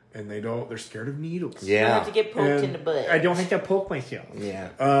 and they're scared of needles. You Yeah. have to get poked And in the butt. I don't have to poke myself. Yeah.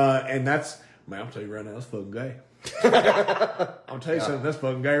 And that's, man, I'll tell you right now, that's fucking gay. I'll tell you something, that's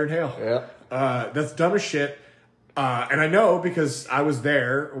fucking gayer than hell. Yeah. That's dumb as shit. And I know because I was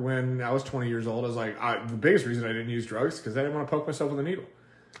there when I was 20 years old. I was like, the biggest reason I didn't use drugs because I didn't want to poke myself with a needle.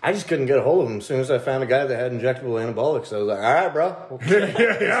 I just couldn't get a hold of him. As soon as I found a guy that had injectable anabolics, I was like, all right, bro.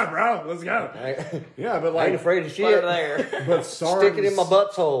 yeah, bro, let's go. Yeah, but I like, ain't afraid of Put shit. her there. but SARMs, Stick it in my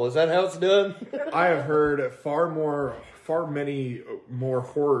butthole. Is that how it's done? I have heard far many more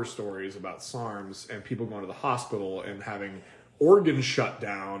horror stories about SARMs and people going to the hospital and having organs shut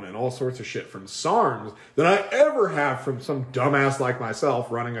down and all sorts of shit from SARMs than I ever have from some dumbass like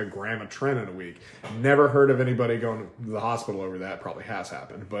myself running a gram of Tren in a week. Never heard of anybody going to the hospital over that. Probably has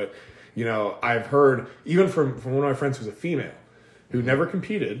happened. But, you know, I've heard, even from one of my friends who's a female, who never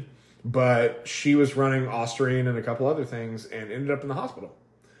competed, but she was running Ostrine and a couple other things and ended up in the hospital.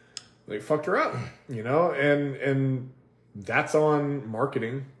 They fucked her up, you know, and that's on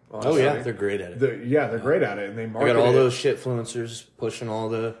marketing. Oh, yeah. They're great at it. They're great at it, and they I market got all it. those shitfluencers pushing all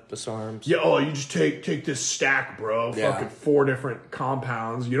the SARMs. Yeah, oh, you just take this stack, bro. Yeah. Fucking 4 different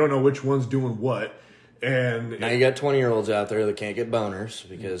compounds. You don't know which one's doing what. And Now you got 20-year-olds out there that can't get boners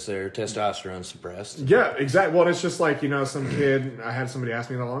because their testosterone suppressed. yeah, exactly. Well, it's just like, some kid, I had somebody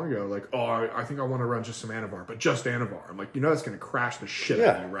ask me not long ago, like, oh, I think I want to run just some Anavar, but just Anavar. I'm like, that's going to crash the shit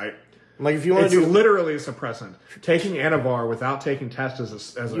out of you, right? Like if you want It's to do literally a suppressant. Taking Anavar without taking test as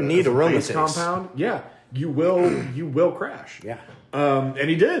a need as a base aromatase. compound, you will crash. Yeah. And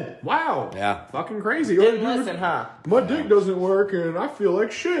he did. Wow. Yeah. Fucking crazy. Didn't Oh, dude, listen, huh? my dick doesn't work, and I feel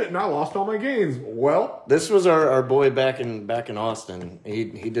like shit, and I lost all my gains. Well, This was our boy back in Austin. He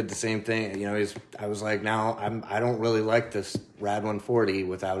did the same thing. I was like, now I don't really like this Rad 140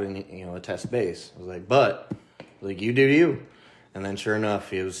 without any a test base. I was like, but like you do you. And then sure enough,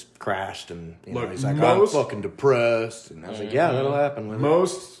 he was crashed, and Look, he's like, most- I'm fucking depressed. And I was like, yeah, that'll happen. With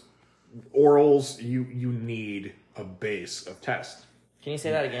most orals, you need a base of test. Can you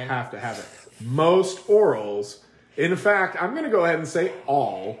say that again? Have to have it. Most orals, in fact, I'm going to go ahead and say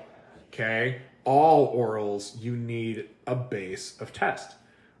all, okay? All orals, you need a base of test.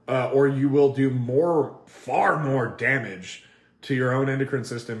 Or you will do far more damage to your own endocrine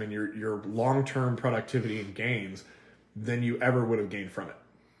system and your long-term productivity and gains than you ever would have gained from it.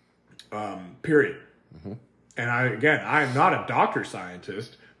 Period. Mm-hmm. And I am not a doctor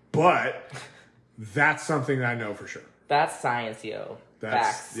scientist, but that's something that I know for sure. That's science, yo.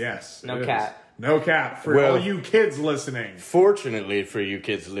 Facts. Yes. No it is. cap. No cap for Well- all you kids listening. Fortunately for you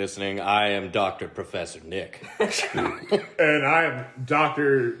kids listening, I am Dr. Professor Nick. And I am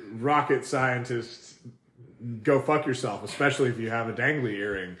Dr. Rocket Scientist. Go fuck yourself, especially if you have a dangly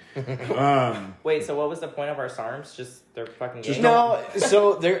earring. Wait, so what was the point of our SARMs? Just they're fucking gay? No,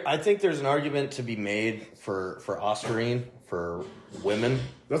 so I think there's an argument to be made for Ostarine for women.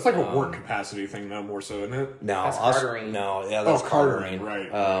 That's like a work capacity thing, now more so, isn't it? No, That's Cardarine. No, yeah, that's Cardarine, Cardarine.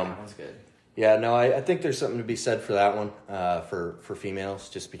 right. That's good. Yeah, no, I think there's something to be said for that one for females,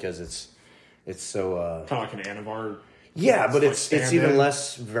 just because it's so. Kind of like an Anavar. Yeah, but like it's even stand-in.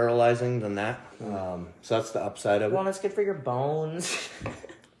 less virilizing than that. So that's the upside of it. Well, it's good for your bones.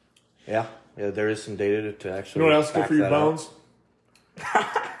 Yeah, there is some data to actually. You know what else is good back for your that up. bones?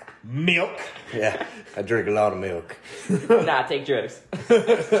 Milk. Yeah, I drink a lot of milk. Nah, take drugs.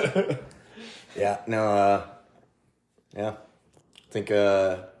 Yeah, no, yeah, I think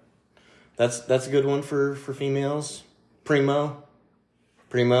that's a good one for females. Primo.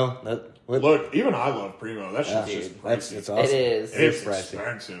 Look, even I love Primo. That shit's just pricey. It's awesome. It is. It's pricey.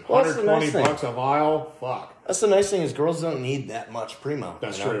 expensive. Well, that's the $120 nice thing. bucks a vial. Fuck. That's the nice thing is girls don't need that much Primo.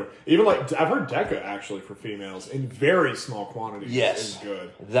 That's you know? true. Even like I've heard Deca actually for females in very small quantities. Yes, is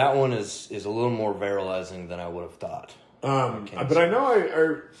good. That one is a little more virilizing than I would have thought. But I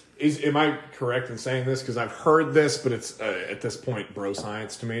know am I correct in saying this? Because I've heard this, but it's at this point bro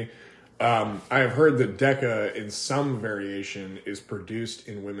science to me. I have heard that Deca in some variation is produced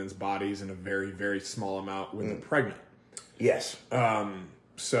in women's bodies in a very, very small amount when they're pregnant. Yes,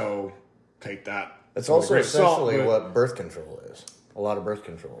 So take that. it's with a also grain of salt, essentially but- what birth control is. A lot of birth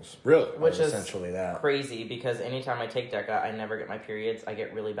controls. Really? Which is essentially that. crazy because anytime I take Deca, I never get my periods. I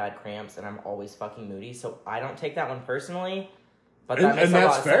get really bad cramps and I'm always fucking moody. So I don't take that one personally. But that makes and a that's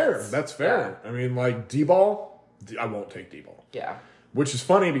lot of fair. sense. That's fair. I mean, like D-ball, I won't take D-ball. Yeah. Which is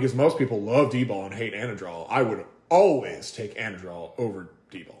funny because most people love D-ball and hate Anadrol. I would always take Anadrol over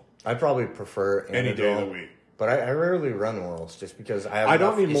D-ball I probably prefer any day of the Anadrol, week. but I rarely run orals just because I have I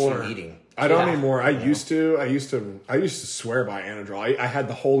don't enough need issue more. eating. I don't Yeah. need more. I used to swear by Anadrol. I had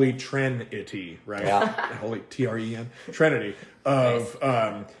the holy Trinity, right? Yeah. The holy Tren Trinity of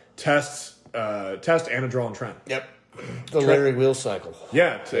test Anadrol and Tren. Yep. The Larry Wheel cycle.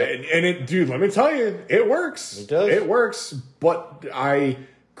 Yeah, and it, dude. Let me tell you, it works. It does. It works, but I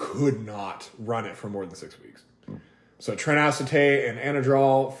could not run it for more than 6 weeks. So Trenacetate and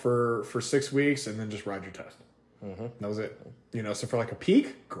Anadrol for 6 weeks, and then just ride your test. That was it. So for like a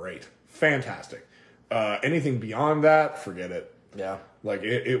peak, great, fantastic. Anything beyond that, forget it. Yeah. Like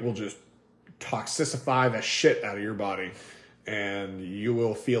it will just toxicify the shit out of your body, and you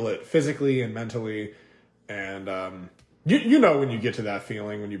will feel it physically and mentally. And you know when you get to that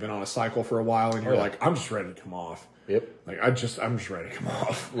feeling when you've been on a cycle for a while and you're like, I'm just ready to come off. Yep. Like I'm just ready to come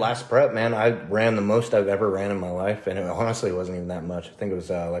off. Last prep, man, I ran the most I've ever ran in my life, and it honestly wasn't even that much. I think it was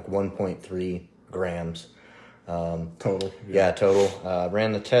like 1.3 grams. Total. Yeah, total.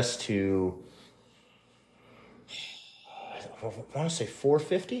 Ran the test to, I want to say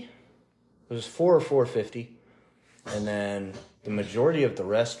 450. It was 4 or 450. And then the majority of the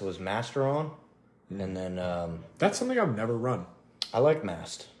rest was Masteron. And then That's something I've never run. I like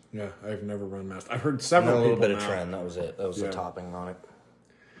Mast. Yeah, I've never run Master. I've heard And several a little people bit of now. trend. That was it. That was Yeah. the topping on it.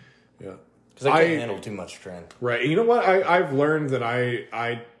 Yeah. Because I can't handle too much trend. Right. You know what? I've learned that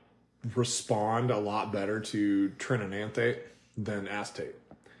I respond a lot better to trinonanthate than acetate.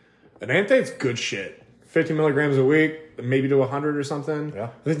 Enanthete's good shit. 50 milligrams a week, maybe to 100 or something. Yeah.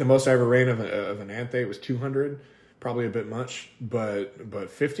 I think the most I ever ran of enanthate was 200. Probably a bit much, but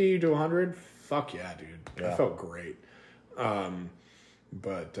 50 to 100, fuck yeah, dude. Yeah. I felt great.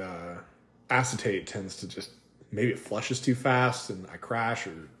 But acetate tends to just, maybe it flushes too fast and I crash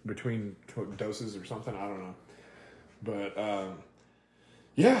or between doses or something. I don't know. But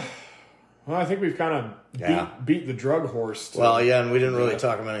yeah. Well, I think we've kind of beat the drug horse. Well, yeah, and we didn't really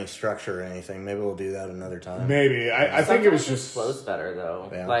talk about any structure or anything. Maybe we'll do that another time. Maybe. I think it was just... flows better, though.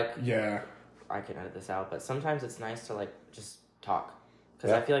 Yeah. Like, yeah. I can edit this out, but sometimes it's nice to, like, just talk.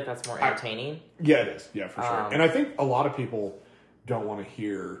 Because Yeah. I feel like that's more entertaining. Yeah, it is. Yeah, for sure. And I think a lot of people don't want to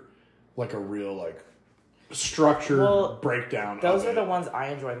hear, like, a real, like, structured breakdown Those of are the it. ones I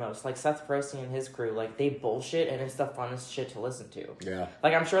enjoy most. Like, Seth Froesting and his crew, like, they bullshit, and it's the funnest shit to listen to. Yeah.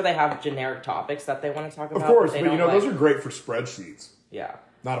 Like, I'm sure they have generic topics that they want to talk about. Of course, they but, you don't, know, like, those are great for spreadsheets, Yeah.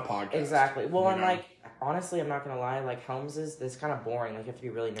 not a podcast. Exactly. Well, you and know? like, honestly, I'm not gonna lie. Like, Helms's, it's kind of boring. Like, you have to be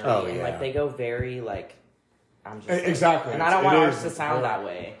really nerdy, Oh, and yeah. like they go very like, I'm just like- Exactly. and I don't It want ours is. to sound that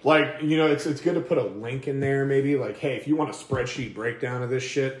way. Like, you know, it's good to put a link in there, maybe. Like, hey, if you want a spreadsheet breakdown of this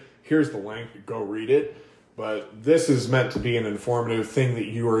shit, here's the link. Go read it. But this is meant to be an informative thing that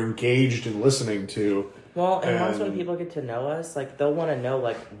you are engaged in listening to. Well, and once when people get to know us, like, they'll want to know,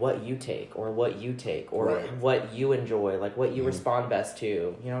 like, what you take, or what you take, or Right. what you enjoy, like, what you respond best to.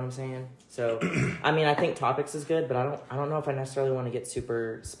 You know what I'm saying? So, I mean, I think topics is good, but I don't know if I necessarily want to get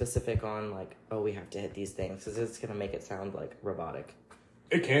super specific on, like, oh, we have to hit these things, because it's going to make it sound, like, robotic.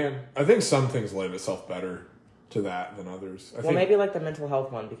 It can. I think some things lend itself better to that than others. I think, Maybe, like, the mental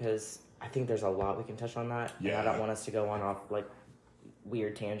health one, because I think there's a lot we can touch on that. Yeah. And I don't want us to go on off, like,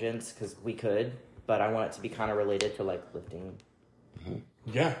 weird tangents, because we could, but I want it to be kind of related to, like, lifting,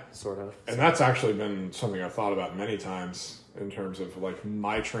 yeah. sort of. And that's actually been something I've thought about many times in terms of, like,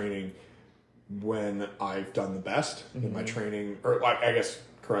 my training when I've done the best in my training, or, like, I guess,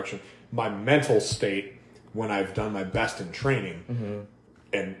 correction, my mental state when I've done my best in training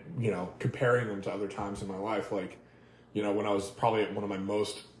and, you know, comparing them to other times in my life. Like, you know, when I was probably at one of my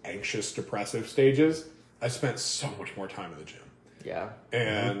most anxious, depressive stages, I spent so much more time in the gym. Yeah.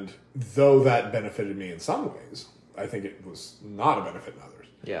 And though that benefited me in some ways, I think it was not a benefit in others.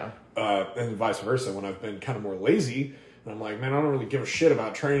 Yeah. And vice versa, when I've been kind of more lazy, and I'm like, man, I don't really give a shit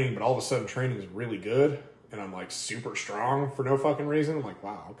about training, but all of a sudden training is really good, and I'm like super strong for no fucking reason. I'm like,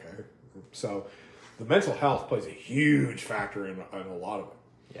 wow, okay. So the mental health plays a huge factor in a lot of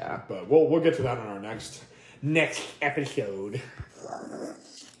it. Yeah. But we'll get to that on our next episode.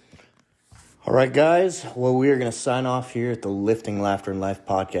 All right, guys. Well, we are going to sign off here at the Lifting Laughter and Life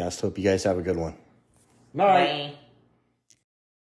podcast. Hope you guys have a good one. Night. Bye.